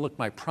changed, but then look,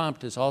 my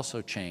prompt is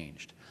also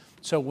changed.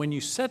 So when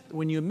you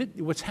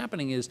emit, what's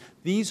happening is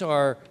these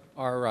are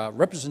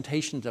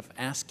representations of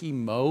ASCII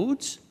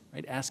modes,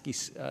 right? ASCII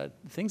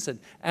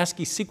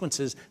ASCII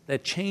sequences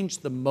that change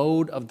the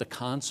mode of the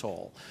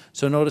console.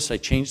 So notice I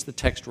changed the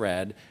text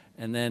red,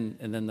 and then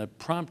the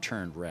prompt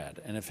turned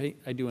red. And if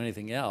I do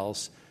anything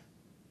else,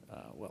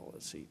 well,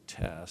 let's see,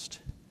 test.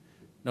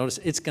 Notice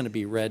it's going to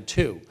be red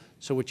too.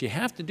 So what you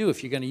have to do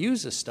if you're going to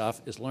use this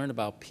stuff is learn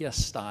about PS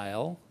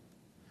style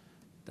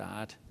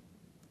dot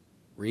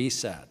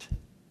reset.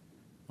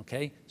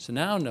 Okay? So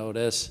now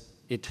notice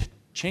it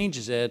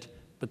changes it,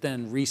 but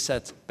then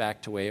resets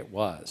back to the way it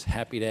was.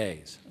 Happy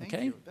days. Okay?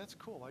 Thank you. That's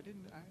cool. I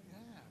didn't.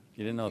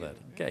 You didn't know that.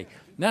 Okay.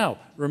 Now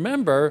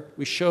remember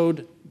we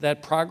showed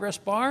that progress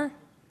bar.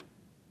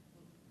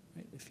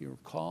 Right, if you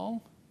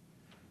recall,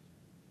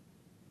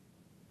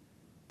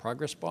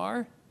 progress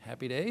bar.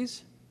 Happy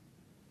days.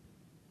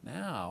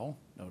 Now,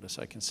 notice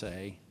I can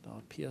say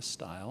 .ps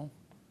style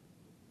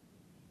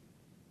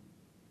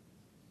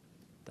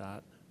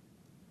dot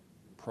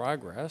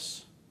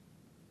progress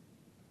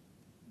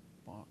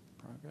dot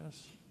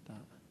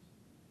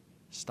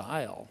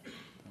style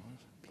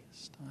PS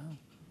style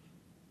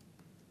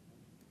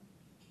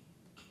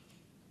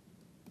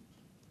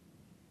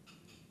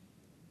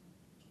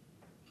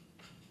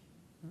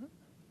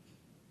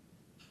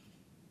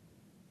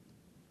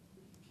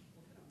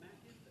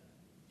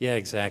Yeah,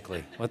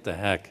 exactly. What the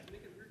heck?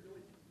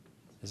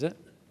 Is it?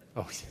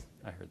 Oh,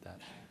 I heard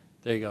that.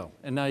 There you go.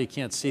 And now you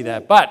can't see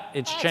that, but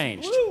it's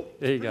changed.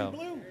 There you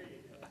go.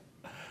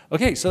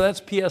 Okay, so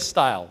that's PS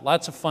Style.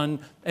 Lots of fun.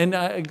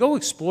 And go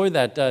explore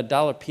that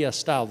 $PS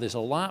Style. There's a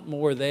lot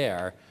more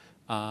there.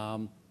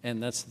 And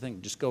that's the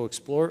thing. Just go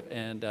explore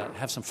and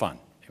have some fun.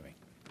 Anyway.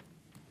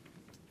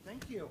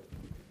 Thank you.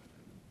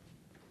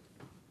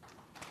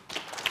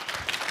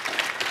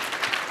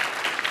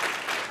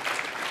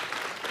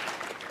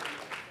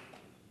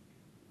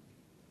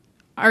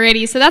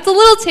 Alrighty, so that's a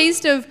little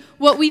taste of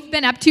what we've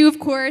been up to, of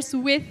course,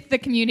 with the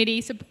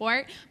community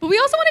support. But we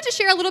also wanted to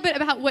share a little bit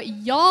about what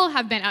y'all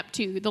have been up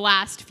to the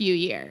last few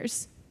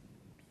years.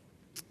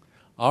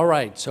 All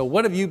right, so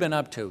what have you been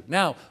up to?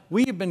 Now,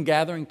 we have been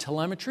gathering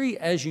telemetry.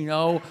 As you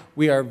know,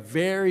 we are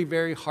very,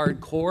 very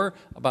hardcore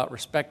about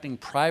respecting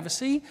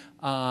privacy.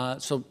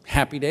 So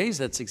happy days,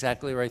 that's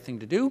exactly the right thing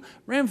to do.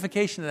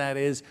 Ramification of that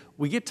is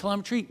we get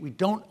telemetry, we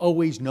don't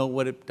always know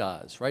what it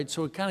does, right?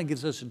 So it kind of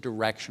gives us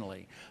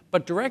directionally.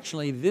 But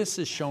directionally, this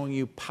is showing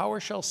you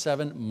PowerShell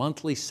 7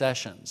 monthly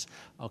sessions.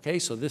 Okay,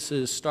 so this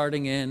is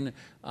starting in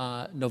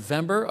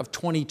November of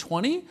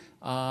 2020,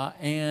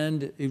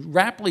 and it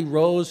rapidly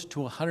rose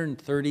to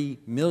 130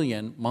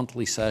 million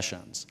monthly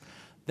sessions.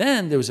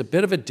 Then there was a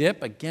bit of a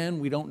dip. Again,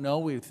 we don't know.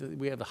 We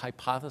have the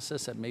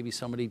hypothesis that maybe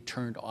somebody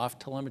turned off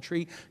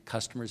telemetry.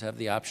 Customers have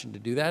the option to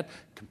do that.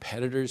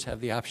 Competitors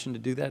have the option to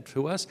do that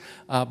to us.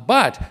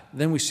 But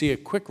then we see a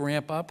quick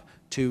ramp up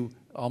to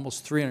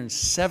almost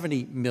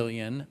 370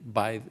 million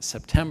by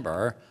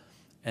September.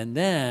 And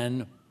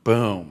then,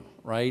 boom,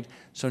 right?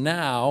 So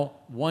now,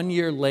 1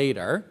 year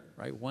later,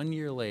 right, 1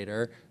 year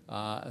later,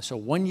 so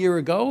 1 year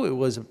ago, it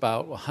was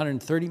about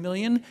 130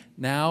 million.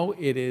 Now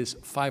it is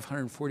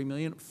 540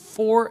 million,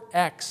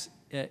 4x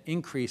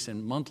increase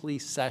in monthly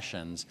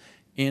sessions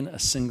in a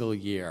single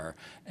year.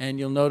 And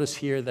you'll notice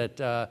here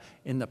that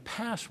in the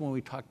past when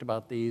we talked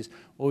about these,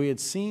 what we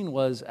had seen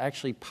was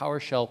actually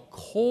PowerShell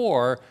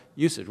Core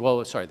usage.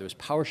 Well, sorry, there was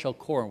PowerShell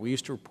Core, and we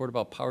used to report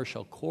about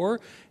PowerShell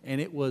Core, and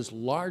it was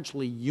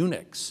largely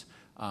Unix.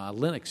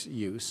 Linux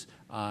use.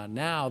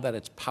 Now that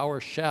it's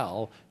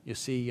PowerShell, you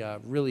see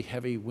really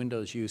heavy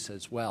Windows use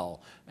as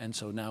well. And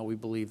so now we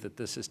believe that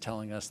this is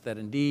telling us that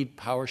indeed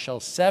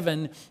PowerShell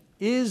 7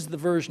 is the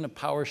version of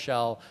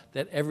PowerShell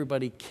that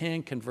everybody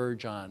can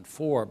converge on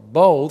for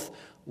both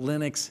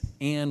Linux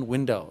and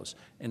Windows.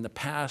 In the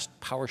past,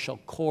 PowerShell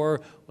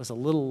Core was a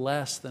little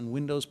less than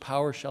Windows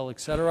PowerShell,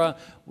 etc.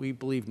 We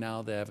believe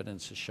now the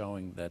evidence is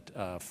showing that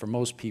for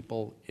most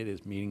people, it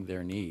is meeting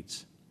their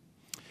needs.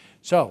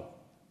 So,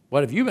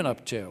 what have you been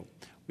up to?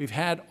 We've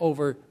had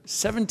over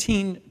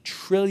 17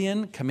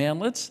 trillion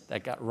commandlets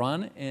that got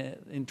run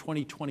in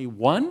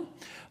 2021.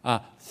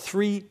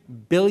 3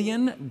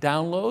 billion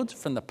downloads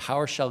from the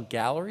PowerShell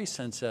gallery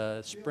since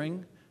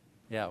spring.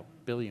 Yeah,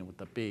 billion with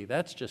the B.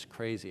 That's just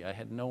crazy. I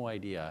had no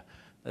idea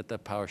that the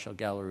PowerShell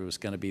gallery was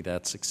going to be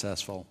that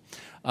successful.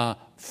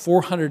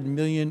 400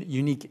 million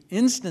unique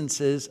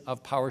instances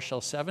of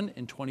PowerShell 7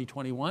 in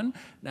 2021.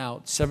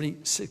 Now,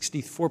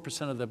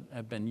 64% of them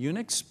have been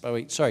Unix. Oh,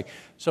 wait, sorry.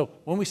 So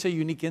when we say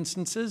unique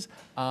instances,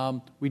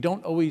 we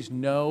don't always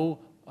know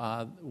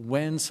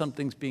when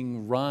something's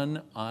being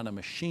run on a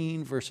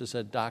machine versus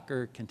a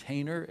Docker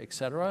container, et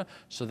cetera.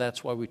 So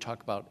that's why we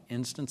talk about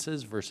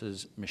instances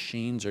versus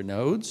machines or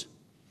nodes.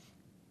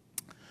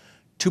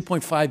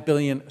 2.5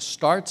 billion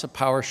starts of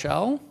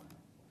PowerShell,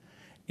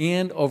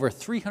 and over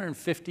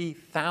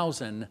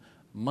 350,000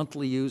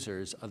 monthly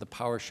users of the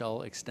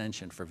PowerShell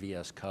extension for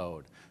VS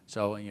Code.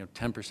 So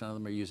 10% of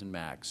them are using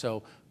Mac.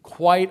 So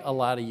quite a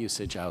lot of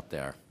usage out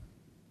there.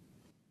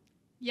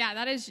 Yeah,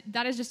 that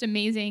is just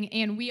amazing,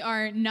 and we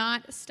are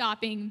not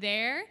stopping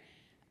there.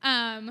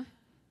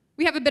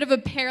 We have a bit of a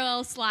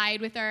parallel slide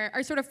with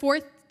our sort of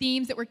fourth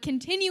themes that we're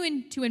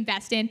continuing to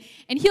invest in.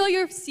 And here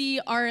you'll see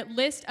our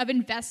list of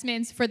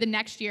investments for the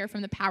next year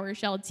from the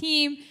PowerShell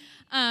team.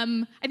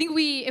 I think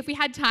if we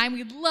had time,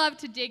 we'd love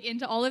to dig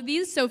into all of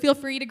these. So feel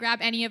free to grab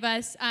any of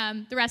us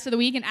the rest of the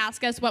week and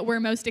ask us what we're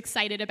most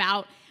excited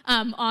about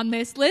on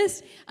this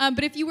list.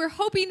 But if you were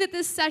hoping that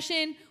this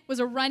session was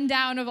a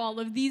rundown of all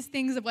of these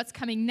things of what's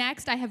coming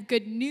next, I have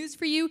good news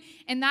for you,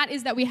 and that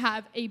is that we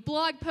have a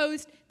blog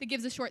post that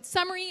gives a short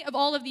summary of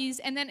all of these,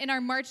 and then in our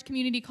March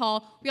community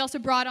call, we also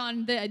brought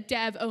on the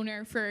dev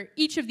owner for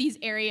each of these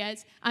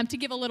areas to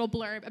give a little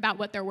blurb about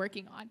what they're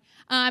working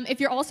on. If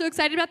you're also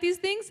excited about these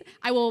things,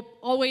 I will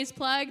always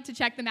plug to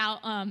check them out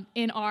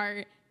in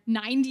our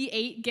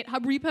 98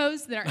 GitHub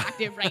repos that are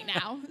active right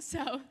now.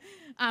 So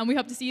we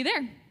hope to see you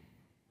there.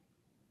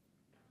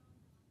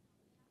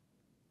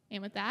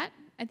 And with that,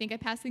 I think I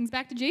pass things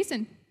back to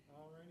Jason.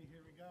 All righty,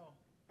 here we go.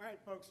 All right,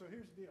 folks, so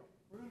here's the deal.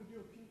 We're going to do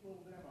a cute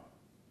little demo.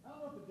 I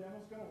don't know if the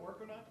demo's going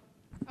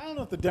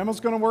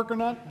to work or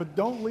not. But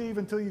don't leave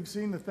until you've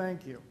seen the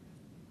thank you.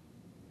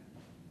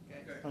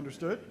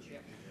 Understood?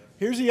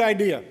 Here's the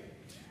idea.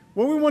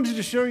 What we wanted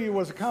to show you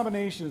was a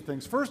combination of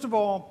things. First of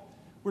all,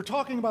 We're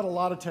talking about a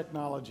lot of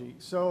technology.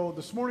 So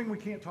this morning we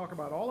can't talk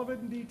about all of it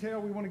in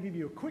detail. We want to give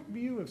you a quick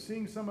view of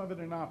seeing some of it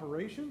in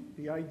operation.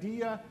 The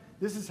idea,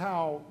 this is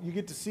how you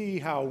get to see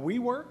how we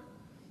work.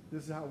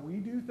 This is how we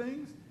do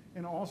things.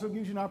 And it also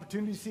gives you an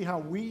opportunity to see how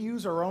we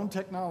use our own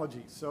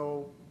technology.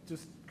 So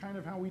just kind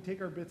of how we take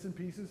our bits and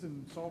pieces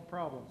and solve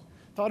problems.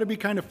 Thought it'd be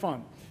kind of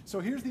fun. So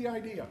here's the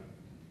idea.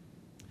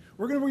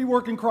 We're going to be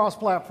working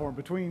cross-platform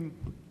between,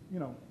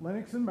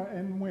 Linux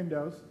and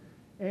Windows.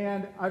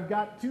 And I've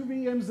got 2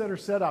 VMs that are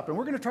set up, and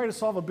we're going to try to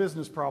solve a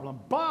business problem.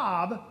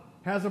 Bob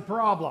has a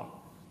problem.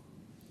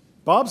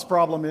 Bob's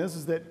problem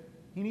is that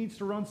he needs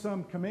to run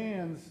some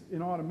commands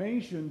in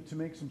automation to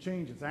make some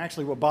changes.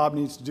 Actually, what Bob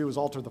needs to do is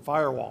alter the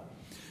firewall.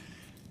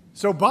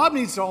 So Bob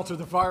needs to alter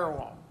the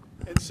firewall.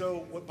 And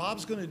so what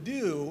Bob's going to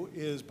do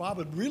is Bob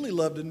would really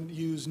love to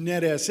use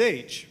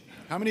NetSH.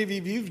 How many of you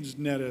have used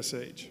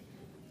NetSH?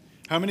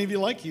 How many of you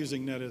like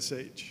using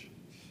NetSH?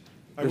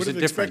 I would have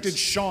expected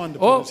Sean to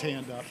put his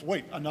hand up.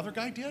 Wait, another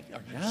guy did?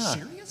 Are you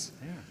serious?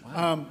 Yeah,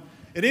 wow.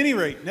 At any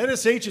rate,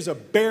 NetSH is a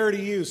bear to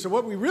use. So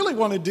what we really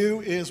want to do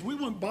is we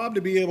want Bob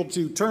to be able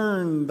to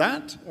turn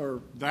that,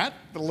 the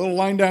little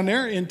line down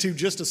there, into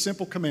just a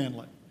simple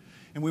commandlet.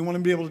 And we want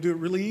him to be able to do it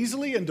really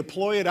easily and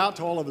deploy it out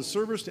to all of his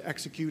servers to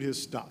execute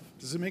his stuff.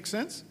 Does it make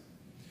sense?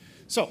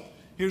 So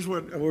here's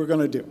what we're going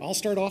to do. I'll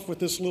start off with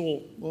this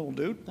little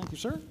dude. Thank you,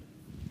 sir.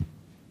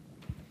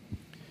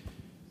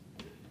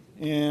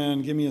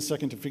 And give me a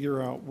second to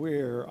figure out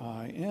where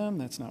I am.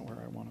 That's not where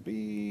I want to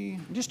be.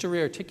 Just to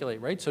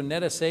rearticulate, right? So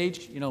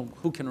NetSH,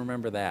 who can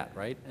remember that,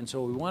 right? And so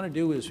what we want to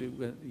do is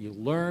you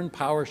learn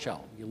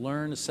PowerShell. You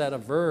learn a set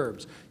of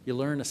verbs. You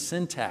learn a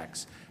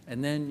syntax.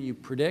 And then you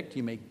predict,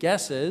 you make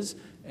guesses,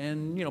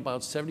 and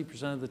about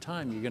 70% of the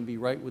time you're going to be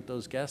right with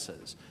those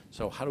guesses.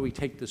 So how do we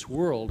take this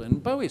world?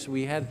 And by the way, so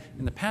in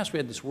the past we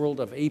had this world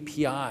of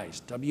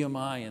APIs,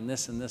 WMI, and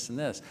this and this and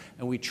this,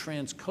 and we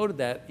transcoded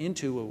that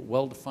into a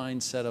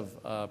well-defined set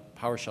of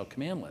PowerShell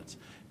commandlets.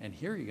 And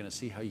here you're going to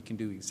see how you can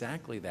do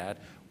exactly that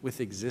with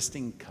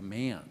existing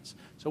commands.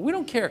 So we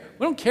don't care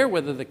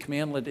whether the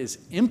commandlet is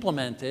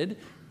implemented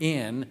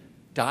in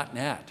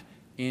 .NET,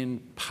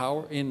 in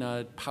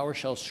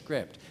PowerShell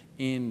script,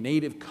 in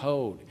native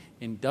code,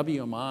 in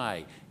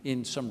WMI,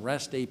 in some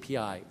REST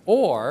API,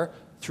 or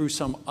through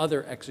some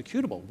other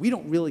executable. We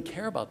don't really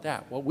care about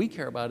that. What we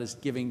care about is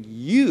giving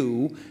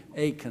you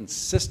a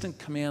consistent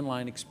command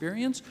line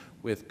experience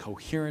with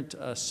coherent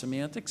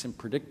semantics and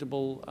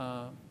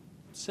predictable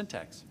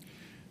syntax.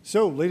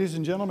 So, ladies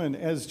and gentlemen,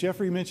 as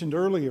Jeffrey mentioned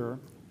earlier,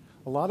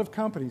 a lot of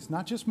companies,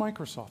 not just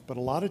Microsoft, but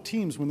a lot of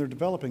teams, when they're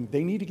developing,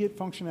 they need to get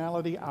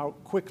functionality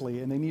out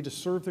quickly, and they need to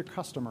serve their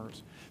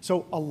customers.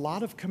 So a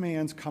lot of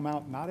commands come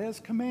out not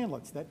as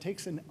commandlets. That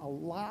takes a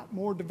lot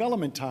more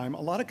development time.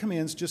 A lot of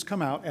commands just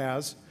come out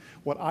as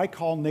what I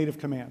call native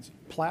commands,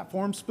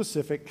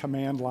 platform-specific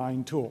command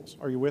line tools.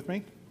 Are you with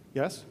me?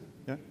 Yes?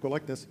 Yeah, go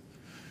like this.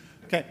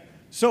 Okay,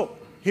 so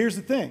here's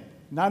the thing.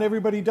 Not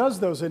everybody does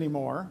those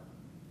anymore,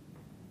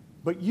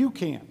 but you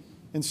can.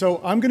 And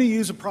so I'm going to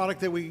use a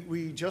product that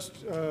we just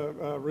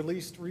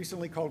released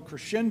recently called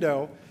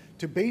Crescendo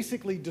to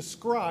basically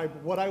describe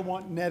what I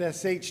want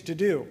NetSH to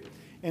do.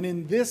 And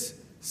in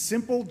this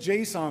simple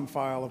JSON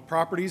file of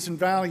properties and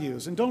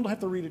values, and don't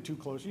have to read it too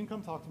close, you can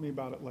come talk to me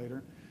about it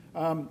later,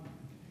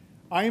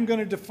 I am going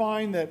to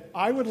define that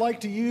I would like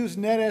to use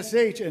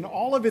NetSH and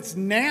all of its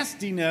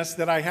nastiness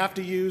that I have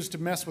to use to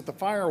mess with the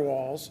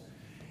firewalls,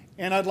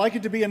 and I'd like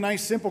it to be a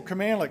nice simple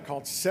commandlet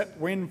called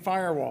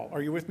setWinFirewall.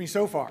 Are you with me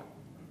so far?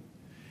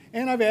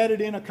 And I've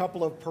added in a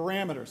couple of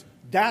parameters.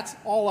 That's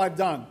all I've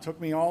done.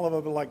 Took me all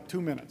of like 2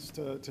 minutes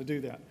to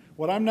do that.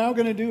 What I'm now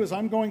going to do is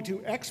I'm going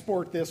to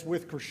export this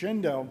with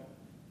Crescendo.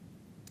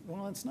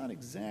 Well, it's not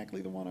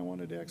exactly the one I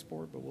wanted to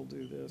export, but we'll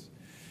do this.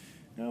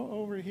 Go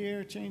over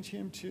here, change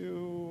him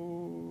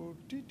to...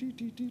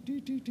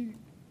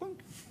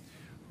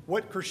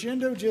 What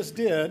Crescendo just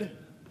did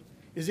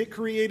is it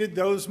created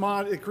that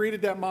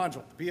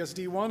module, the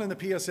PSD1 and the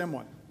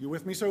PSM1. You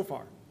with me so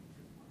far?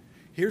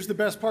 Here's the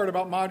best part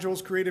about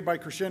modules created by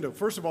Crescendo.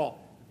 First of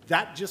all,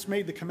 that just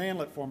made the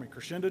commandlet for me.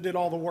 Crescendo did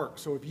all the work.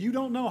 So if you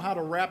don't know how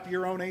to wrap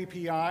your own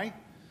API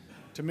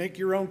to make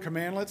your own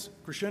commandlets,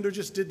 Crescendo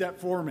just did that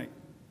for me.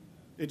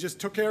 It just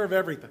took care of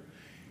everything.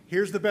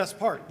 Here's the best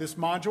part. This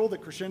module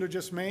that Crescendo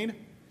just made,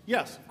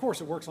 yes, of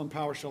course it works on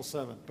PowerShell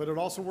 7, but it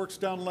also works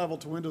down level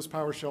to Windows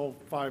PowerShell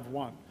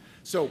 5.1.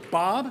 So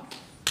Bob,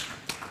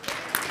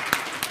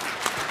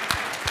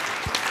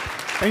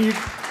 and you...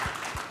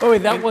 Oh,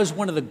 that was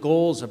one of the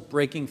goals of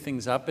breaking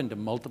things up into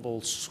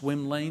multiple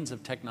swim lanes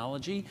of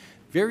technology.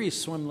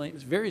 Various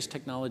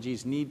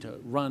technologies need to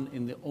run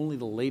in only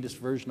the latest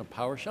version of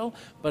PowerShell,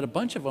 but a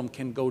bunch of them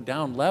can go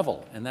down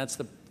level, and that's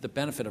the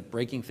benefit of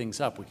breaking things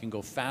up. We can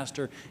go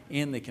faster,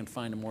 and they can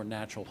find a more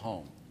natural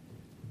home.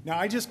 Now,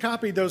 I just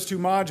copied those 2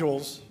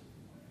 modules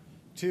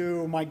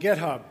to my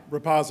GitHub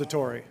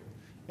repository,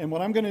 and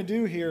what I'm going to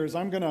do here is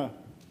I'm going to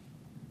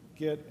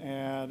git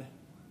add.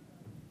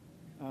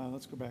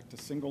 Let's go back to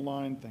single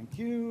line, thank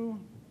you,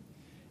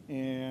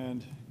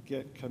 and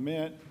git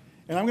commit.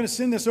 And I'm going to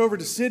send this over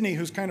to Sydney,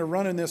 who's kind of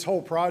running this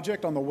whole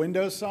project on the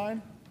Windows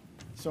side.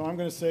 So I'm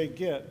going to say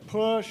git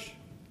push,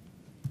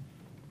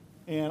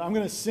 and I'm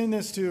going to send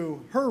this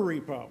to her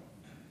repo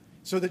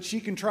so that she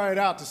can try it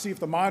out to see if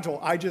the module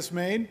I just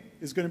made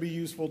is going to be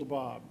useful to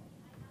Bob.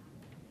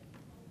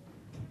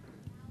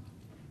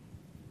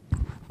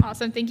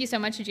 Awesome. Thank you so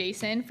much,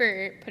 Jason,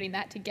 for putting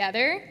that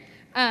together.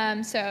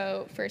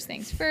 So first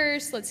things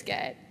first, let's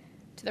get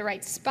to the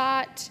right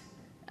spot.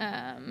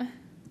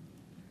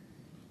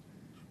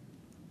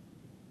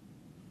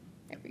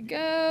 There we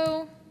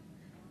go.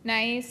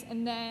 Nice.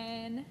 And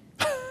then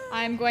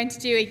I'm going to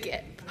do a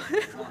git.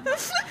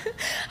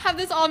 Have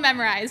this all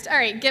memorized. All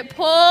right, git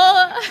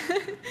pull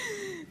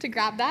to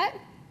grab that.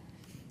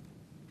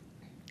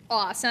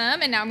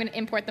 Awesome. And now I'm going to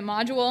import the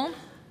module.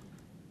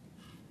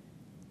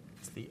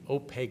 It's the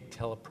opaque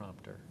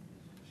teleprompter.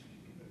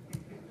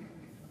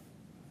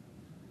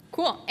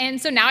 Cool.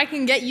 And so now I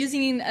can get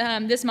using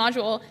this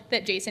module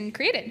that Jason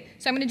created.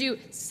 So I'm going to do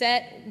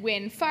set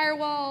win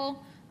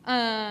firewall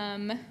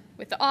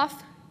with the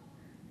off.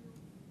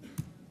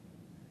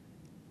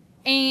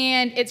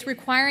 And it's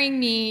requiring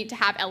me to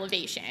have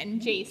elevation,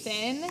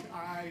 Jason.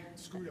 I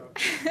screwed up.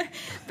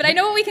 But I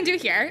know what we can do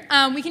here.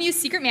 We can use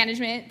secret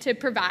management to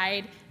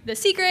provide the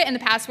secret and the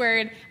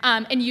password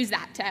and use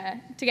that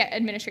to get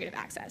administrative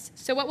access.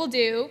 So what we'll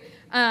do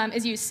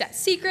is use set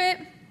secret.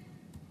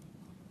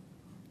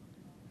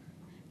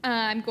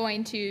 I'm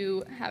going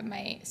to have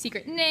my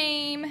secret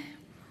name,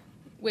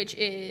 which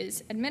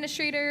is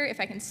administrator, if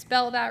I can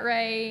spell that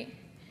right.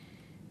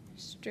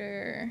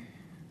 Administrator.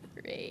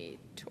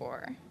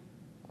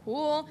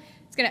 Cool.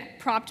 It's going to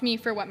prompt me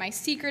for what my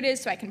secret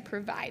is so I can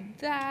provide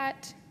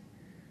that.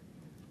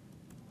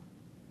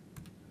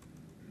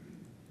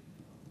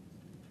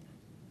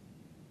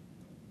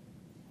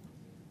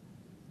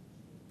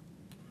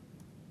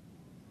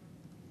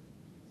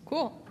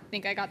 Cool. I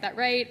think I got that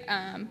right.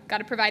 Got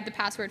to provide the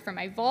password for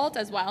my vault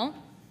as well.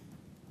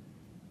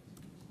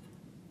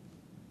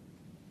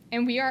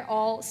 And we are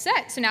all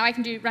set. So now I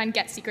can run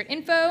get secret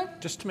info.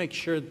 Just to make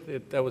sure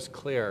that that was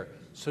clear,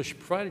 so she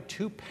provided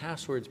 2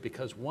 passwords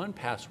because one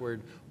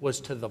password was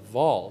to the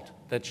vault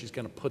that she's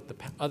going to put the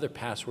other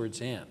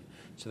passwords in.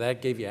 So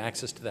that gave you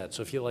access to that.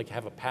 So if you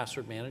have a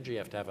password manager, you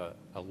have to have a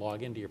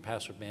login to your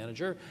password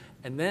manager.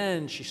 And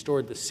then she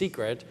stored the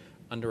secret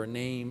under a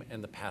name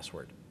and the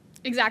password.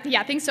 Exactly,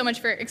 yeah, thanks so much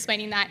for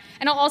explaining that.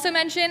 And I'll also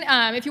mention,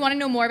 if you want to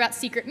know more about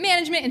secret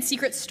management and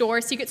secret store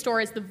is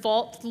the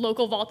vault, the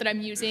local vault that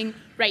I'm using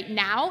right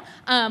now.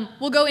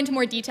 We'll go into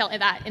more detail in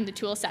that in the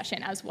tool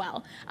session as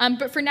well.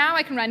 But for now,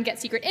 I can run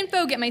get secret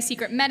info, get my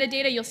secret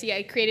metadata. You'll see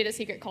I created a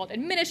secret called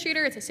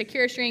administrator. It's a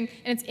secure string,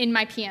 and it's in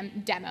my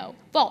PM demo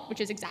vault,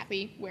 which is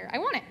exactly where I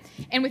want it.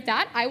 And with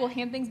that, I will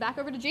hand things back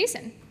over to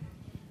Jason.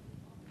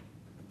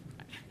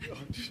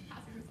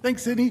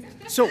 Thanks, Sydney.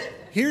 So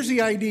here's the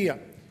idea.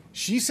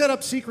 She set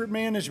up secret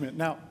management.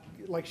 Now,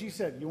 like she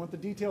said, you want the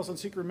details on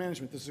secret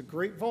management. This is a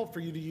great vault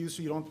for you to use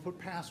so you don't have to put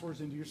passwords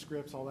into your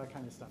scripts, all that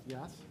kind of stuff.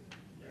 Yes?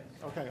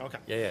 Okay.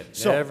 Yeah.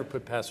 So, never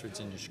put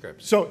passwords in your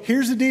scripts. So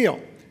here's the deal.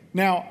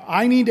 Now,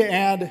 I need to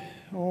add,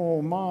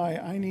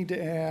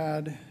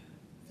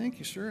 thank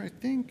you, sir. I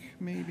think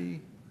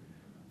maybe,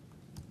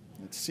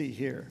 let's see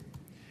here.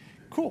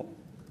 Cool.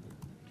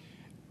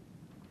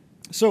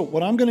 So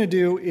what I'm going to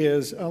do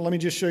is, let me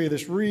just show you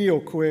this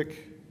real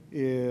quick. So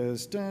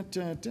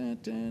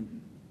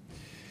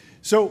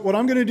what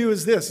I'm going to do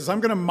is this, I'm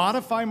going to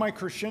modify my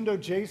Crescendo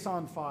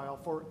JSON file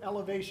for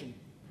elevation.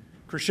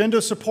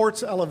 Crescendo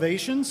supports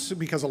elevations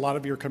because a lot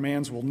of your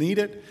commands will need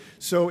it.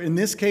 So in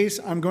this case,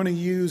 I'm going to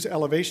use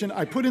elevation.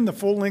 I put in the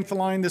full length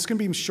line. This can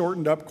be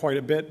shortened up quite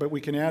a bit, but we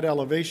can add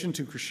elevation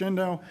to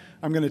Crescendo.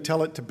 I'm going to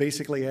tell it to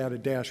basically add a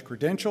dash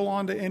credential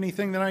onto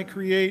anything that I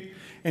create.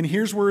 And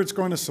here's where it's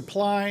going to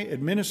supply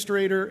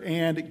administrator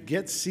and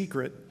get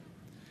secret.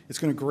 It's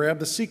going to grab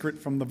the secret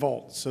from the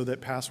vault so that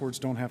passwords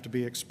don't have to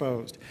be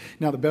exposed.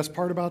 Now, the best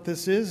part about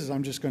this is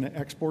I'm just going to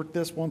export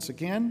this once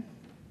again.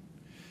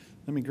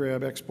 Let me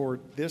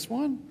export this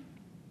one,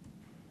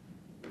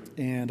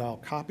 and I'll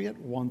copy it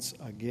once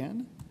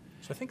again.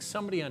 So I think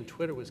somebody on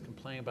Twitter was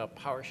complaining about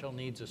PowerShell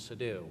needs a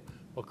sudo.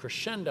 Well,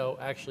 Crescendo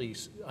actually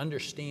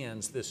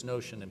understands this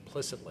notion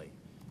implicitly.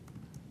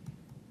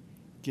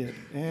 Git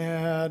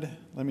add.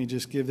 Let me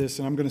just give this,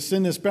 and I'm going to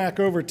send this back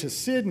over to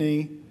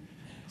Sydney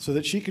so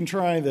that she can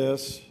try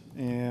this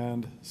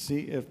and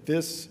see if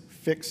this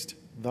fixed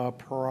the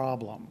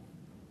problem.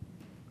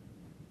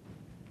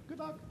 Good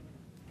luck.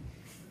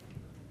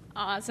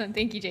 Awesome.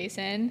 Thank you,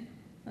 Jason.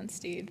 Let's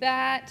do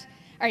that.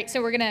 All right,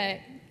 so we're going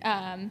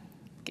to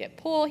git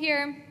pull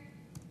here.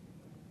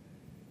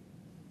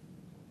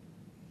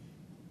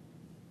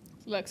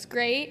 Looks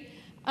great.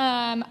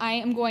 I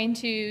am going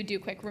to do a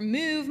quick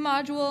remove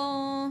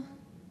module,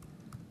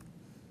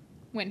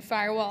 win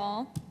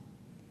firewall,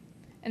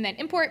 and then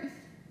import.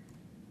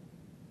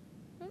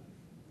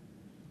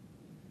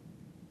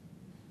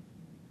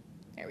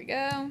 There we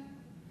go.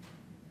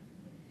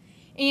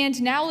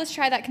 And now let's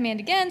try that command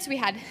again. So we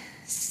had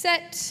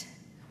set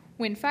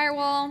win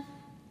firewall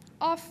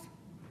off.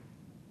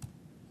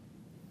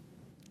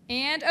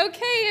 And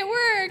okay, it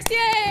works,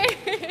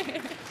 yay!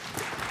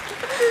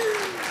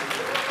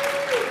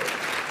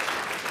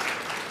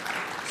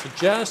 So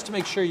just to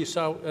make sure you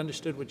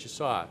understood what you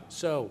saw.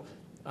 So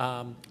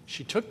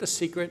she took the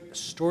secret,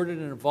 stored it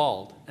in a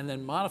vault, and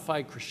then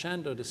modified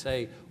Crescendo to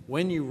say,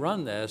 when you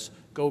run this,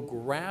 go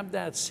grab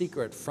that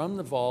secret from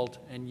the vault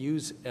and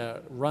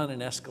run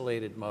an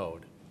escalated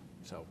mode.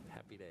 So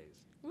happy days.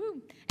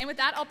 Woo. And with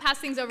that, I'll pass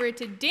things over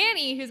to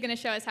Danny, who's going to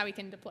show us how we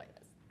can deploy this.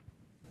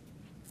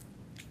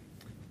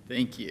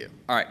 Thank you.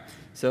 All right,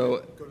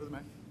 so. Go to the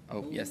Mac.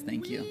 Oh, yes,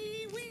 thank you.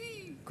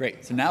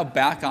 Great, so now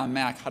back on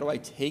Mac, how do I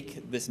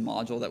take this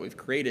module that we've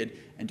created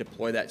and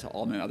deploy that to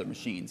all my other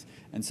machines?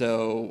 And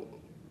so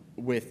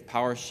with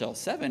PowerShell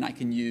 7, I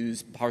can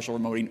use PowerShell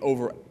remoting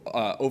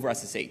over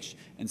SSH.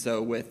 And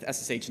so with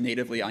SSH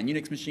natively on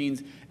Unix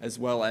machines, as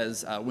well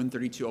as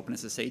Win32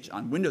 OpenSSH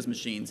on Windows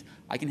machines,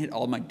 I can hit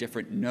all my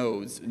different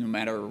nodes no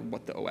matter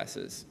what the OS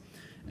is.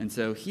 And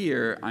so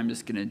here, I'm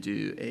just going to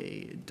do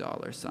a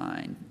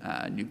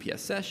 $ new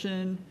PS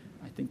session.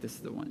 I think this is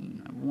the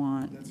one I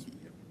want.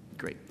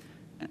 Great.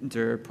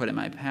 Enter, put in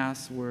my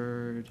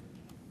password.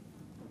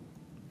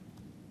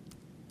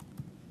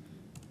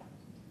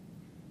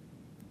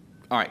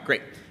 All right,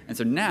 great. And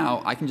so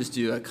now I can just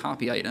do a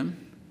copy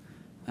item,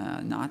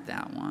 not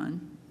that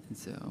one. And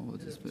so we'll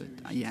just put,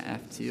 yeah,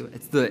 F2.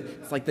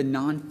 It's like the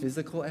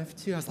non-physical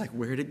F2. I was like,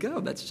 where'd it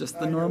go? That's just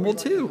the normal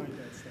 2.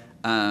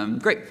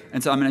 Great.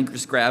 And so I'm going to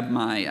just grab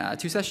my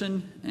 2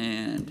 session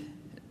and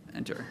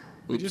enter.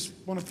 I just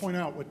want to point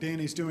out what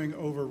Danny's doing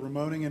over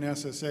remoting and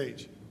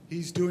SSH.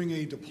 He's doing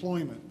a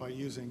deployment by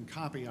using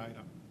copy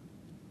item.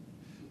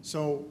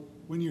 So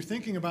when you're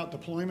thinking about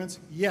deployments,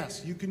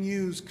 yes, you can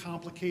use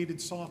complicated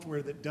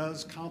software that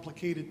does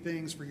complicated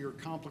things for your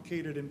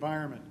complicated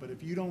environment. But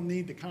if you don't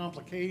need the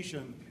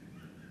complication,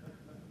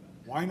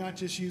 why not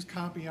just use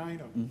copy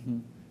item? Mm-hmm.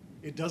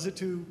 It does it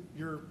to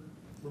your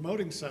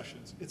remoting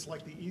sessions. It's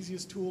like the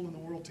easiest tool in the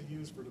world to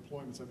use for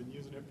deployments. I've been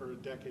using it for a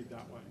decade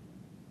that way.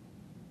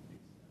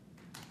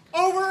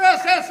 Over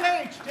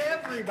SSH to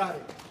everybody.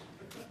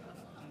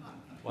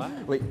 What?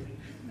 Wait.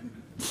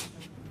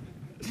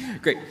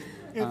 Great.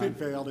 If it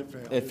failed, it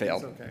failed. It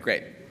failed. It's okay.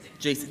 Great.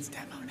 Jason's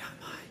demo, not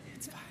mine.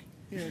 It's fine.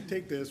 Yeah,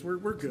 take this. We're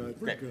good.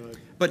 We're Great. good.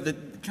 But the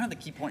kind of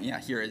the key point,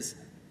 here is,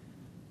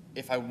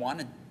 if I want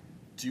to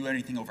do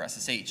anything over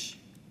SSH,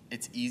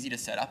 it's easy to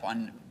set up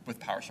with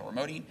PowerShell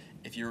remoting.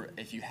 If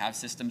you have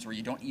systems where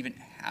you don't even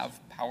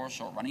have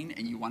PowerShell running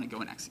and you want to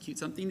go and execute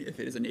something, if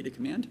it is a native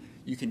command,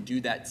 you can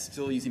do that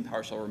still using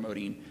PowerShell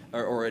remoting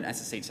or an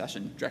SSH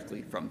session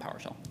directly from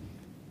PowerShell.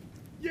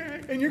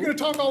 Yeah, and you're going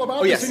to talk all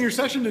about this in your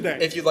session today.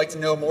 If you'd like to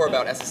know more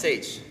about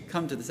SSH,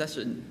 come to the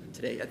session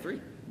today at 3.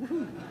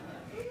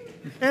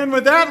 And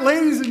with that,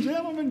 ladies and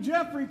gentlemen,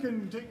 Jeffrey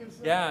can take us.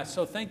 Yeah,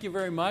 so thank you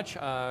very much.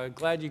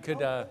 Glad you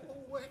could.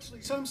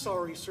 Actually, so I'm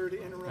sorry, sir,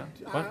 to interrupt.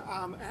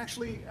 Yeah.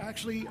 Actually,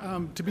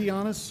 to be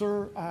honest,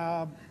 sir,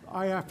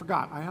 I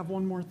forgot. I have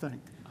one more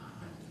thing.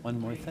 One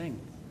more thing.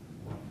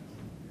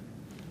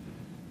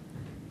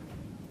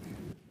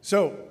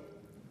 So,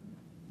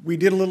 we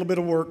did a little bit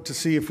of work to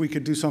see if we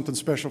could do something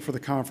special for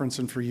the conference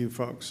and for you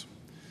folks.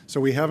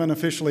 So we haven't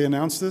officially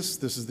announced this.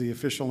 This is the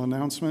official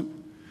announcement.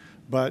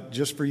 But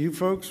just for you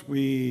folks,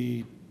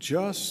 we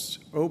just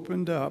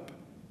opened up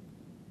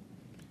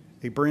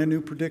a brand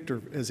new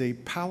predictor as a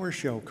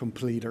PowerShell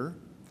completer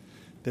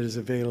that is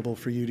available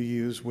for you to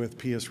use with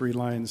PS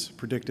Reline's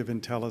Predictive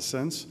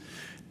IntelliSense.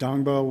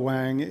 Dongbo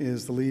Wang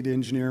is the lead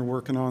engineer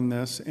working on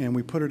this, and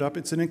we put it up.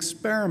 It's an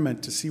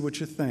experiment to see what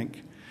you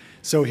think.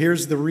 So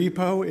here's the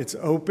repo. It's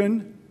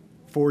open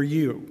for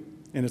you,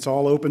 and it's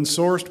all open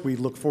sourced. We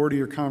look forward to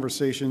your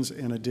conversations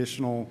and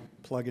additional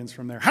plugins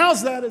from there.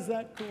 How's that? Is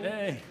that cool?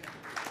 Hey.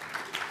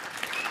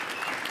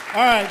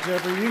 All right,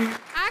 Jeffrey.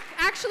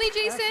 Actually,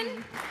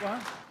 Jason.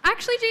 What?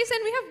 Actually, Jason,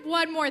 we have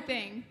one more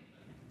thing.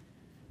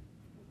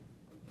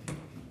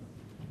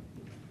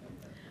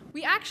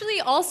 We actually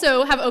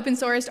also have open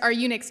sourced our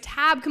Unix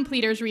tab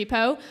completers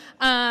repo.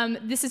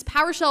 This is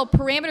PowerShell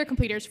parameter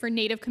completers for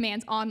native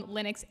commands on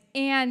Linux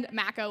and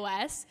Mac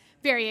OS.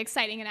 Very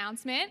exciting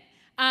announcement.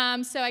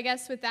 So I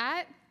guess with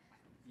that.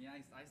 Yeah,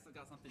 I still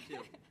got something too.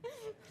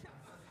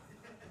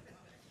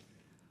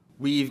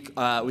 We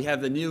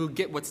have the new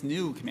Get What's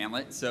New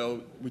commandlet.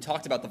 So we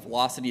talked about the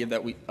velocity of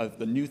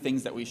the new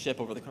things that we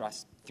ship over the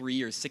last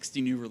 3 or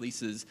 60 new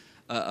releases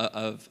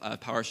of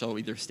PowerShell,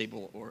 either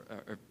stable or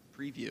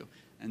preview.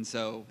 And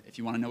so if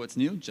you want to know what's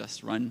new,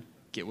 just run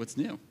Get What's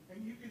New.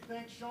 And you can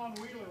thank Sean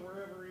Wheeler,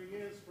 wherever he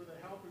is, for the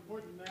help in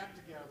putting that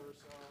together.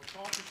 So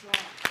talk to Sean.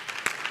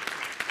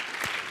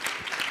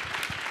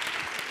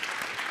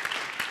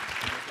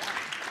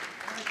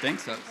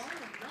 Thanks, folks.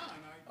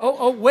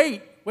 Oh,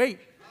 wait.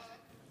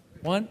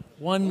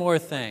 One more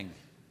thing.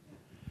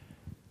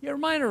 You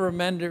might have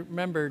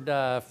remembered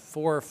 4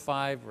 or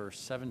 5 or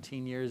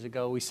 17 years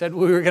ago, we said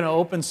we were going to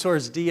open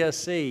source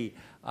DSC.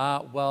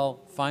 Well,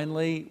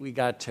 finally, we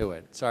got to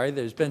it. Sorry,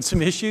 there's been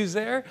some issues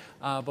there,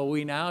 but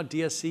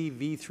DSC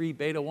v3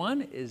 Beta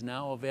 1 is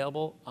now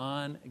available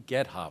on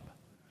GitHub.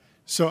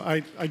 So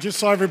I just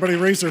saw everybody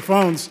raise their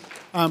phones.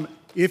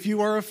 If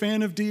you are a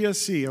fan of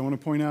DSC, I want to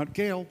point out,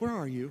 Gail, where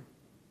are you?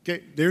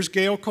 There's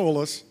Gail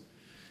Colas.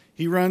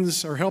 He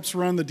runs or helps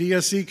run the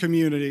DSC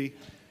community.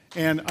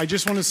 And I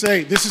just want to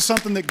say, this is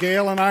something that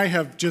Gail and I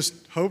have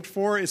just hoped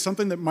for. It's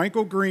something that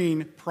Michael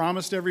Green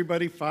promised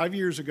everybody 5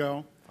 years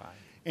ago.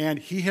 And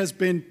he has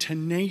been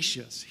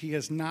tenacious. He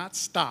has not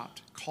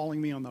stopped calling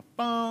me on the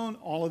phone,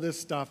 all of this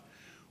stuff.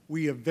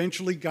 We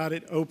eventually got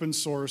it open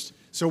sourced.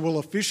 So we'll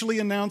officially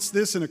announce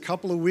this in a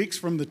couple of weeks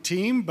from the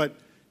team. But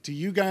to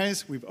you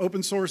guys, we've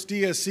open sourced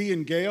DSC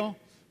and Gail.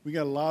 We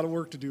got a lot of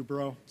work to do,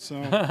 bro.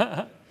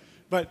 So,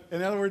 but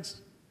in other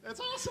words,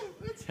 that's awesome.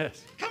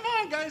 Yes. Come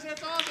on, guys,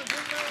 that's awesome.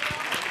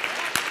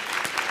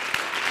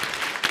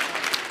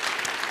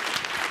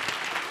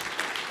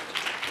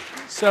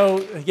 So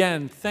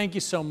again, thank you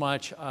so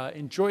much.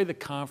 Enjoy the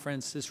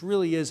conference. This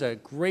really is a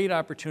great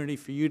opportunity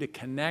for you to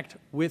connect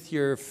with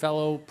your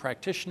fellow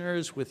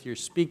practitioners, with your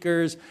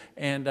speakers,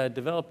 and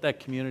develop that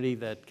community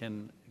that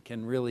can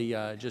really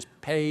just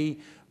pay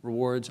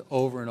rewards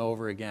over and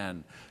over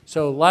again.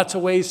 So lots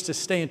of ways to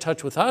stay in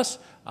touch with us.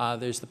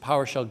 There's the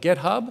PowerShell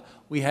GitHub.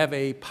 We have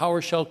a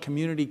PowerShell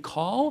community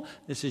call.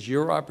 This is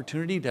your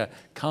opportunity to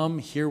come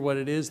hear what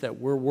it is that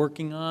we're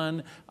working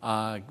on,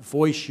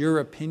 voice your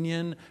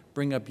opinion,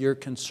 bring up your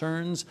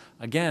concerns.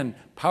 Again,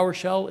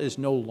 PowerShell is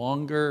no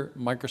longer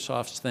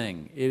Microsoft's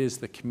thing. It is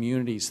the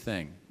community's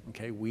thing.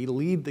 Okay, we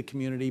lead the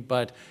community,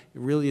 but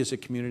it really is a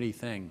community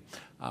thing.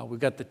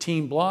 We've got the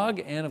team blog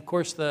and, of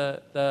course,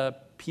 the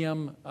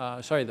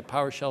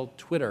PowerShell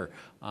Twitter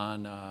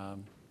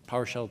on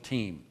PowerShell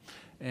team.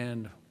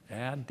 And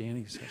add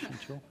Danny's session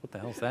tool. What the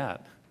hell's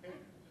that?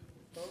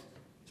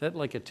 Is that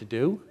like a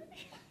to-do?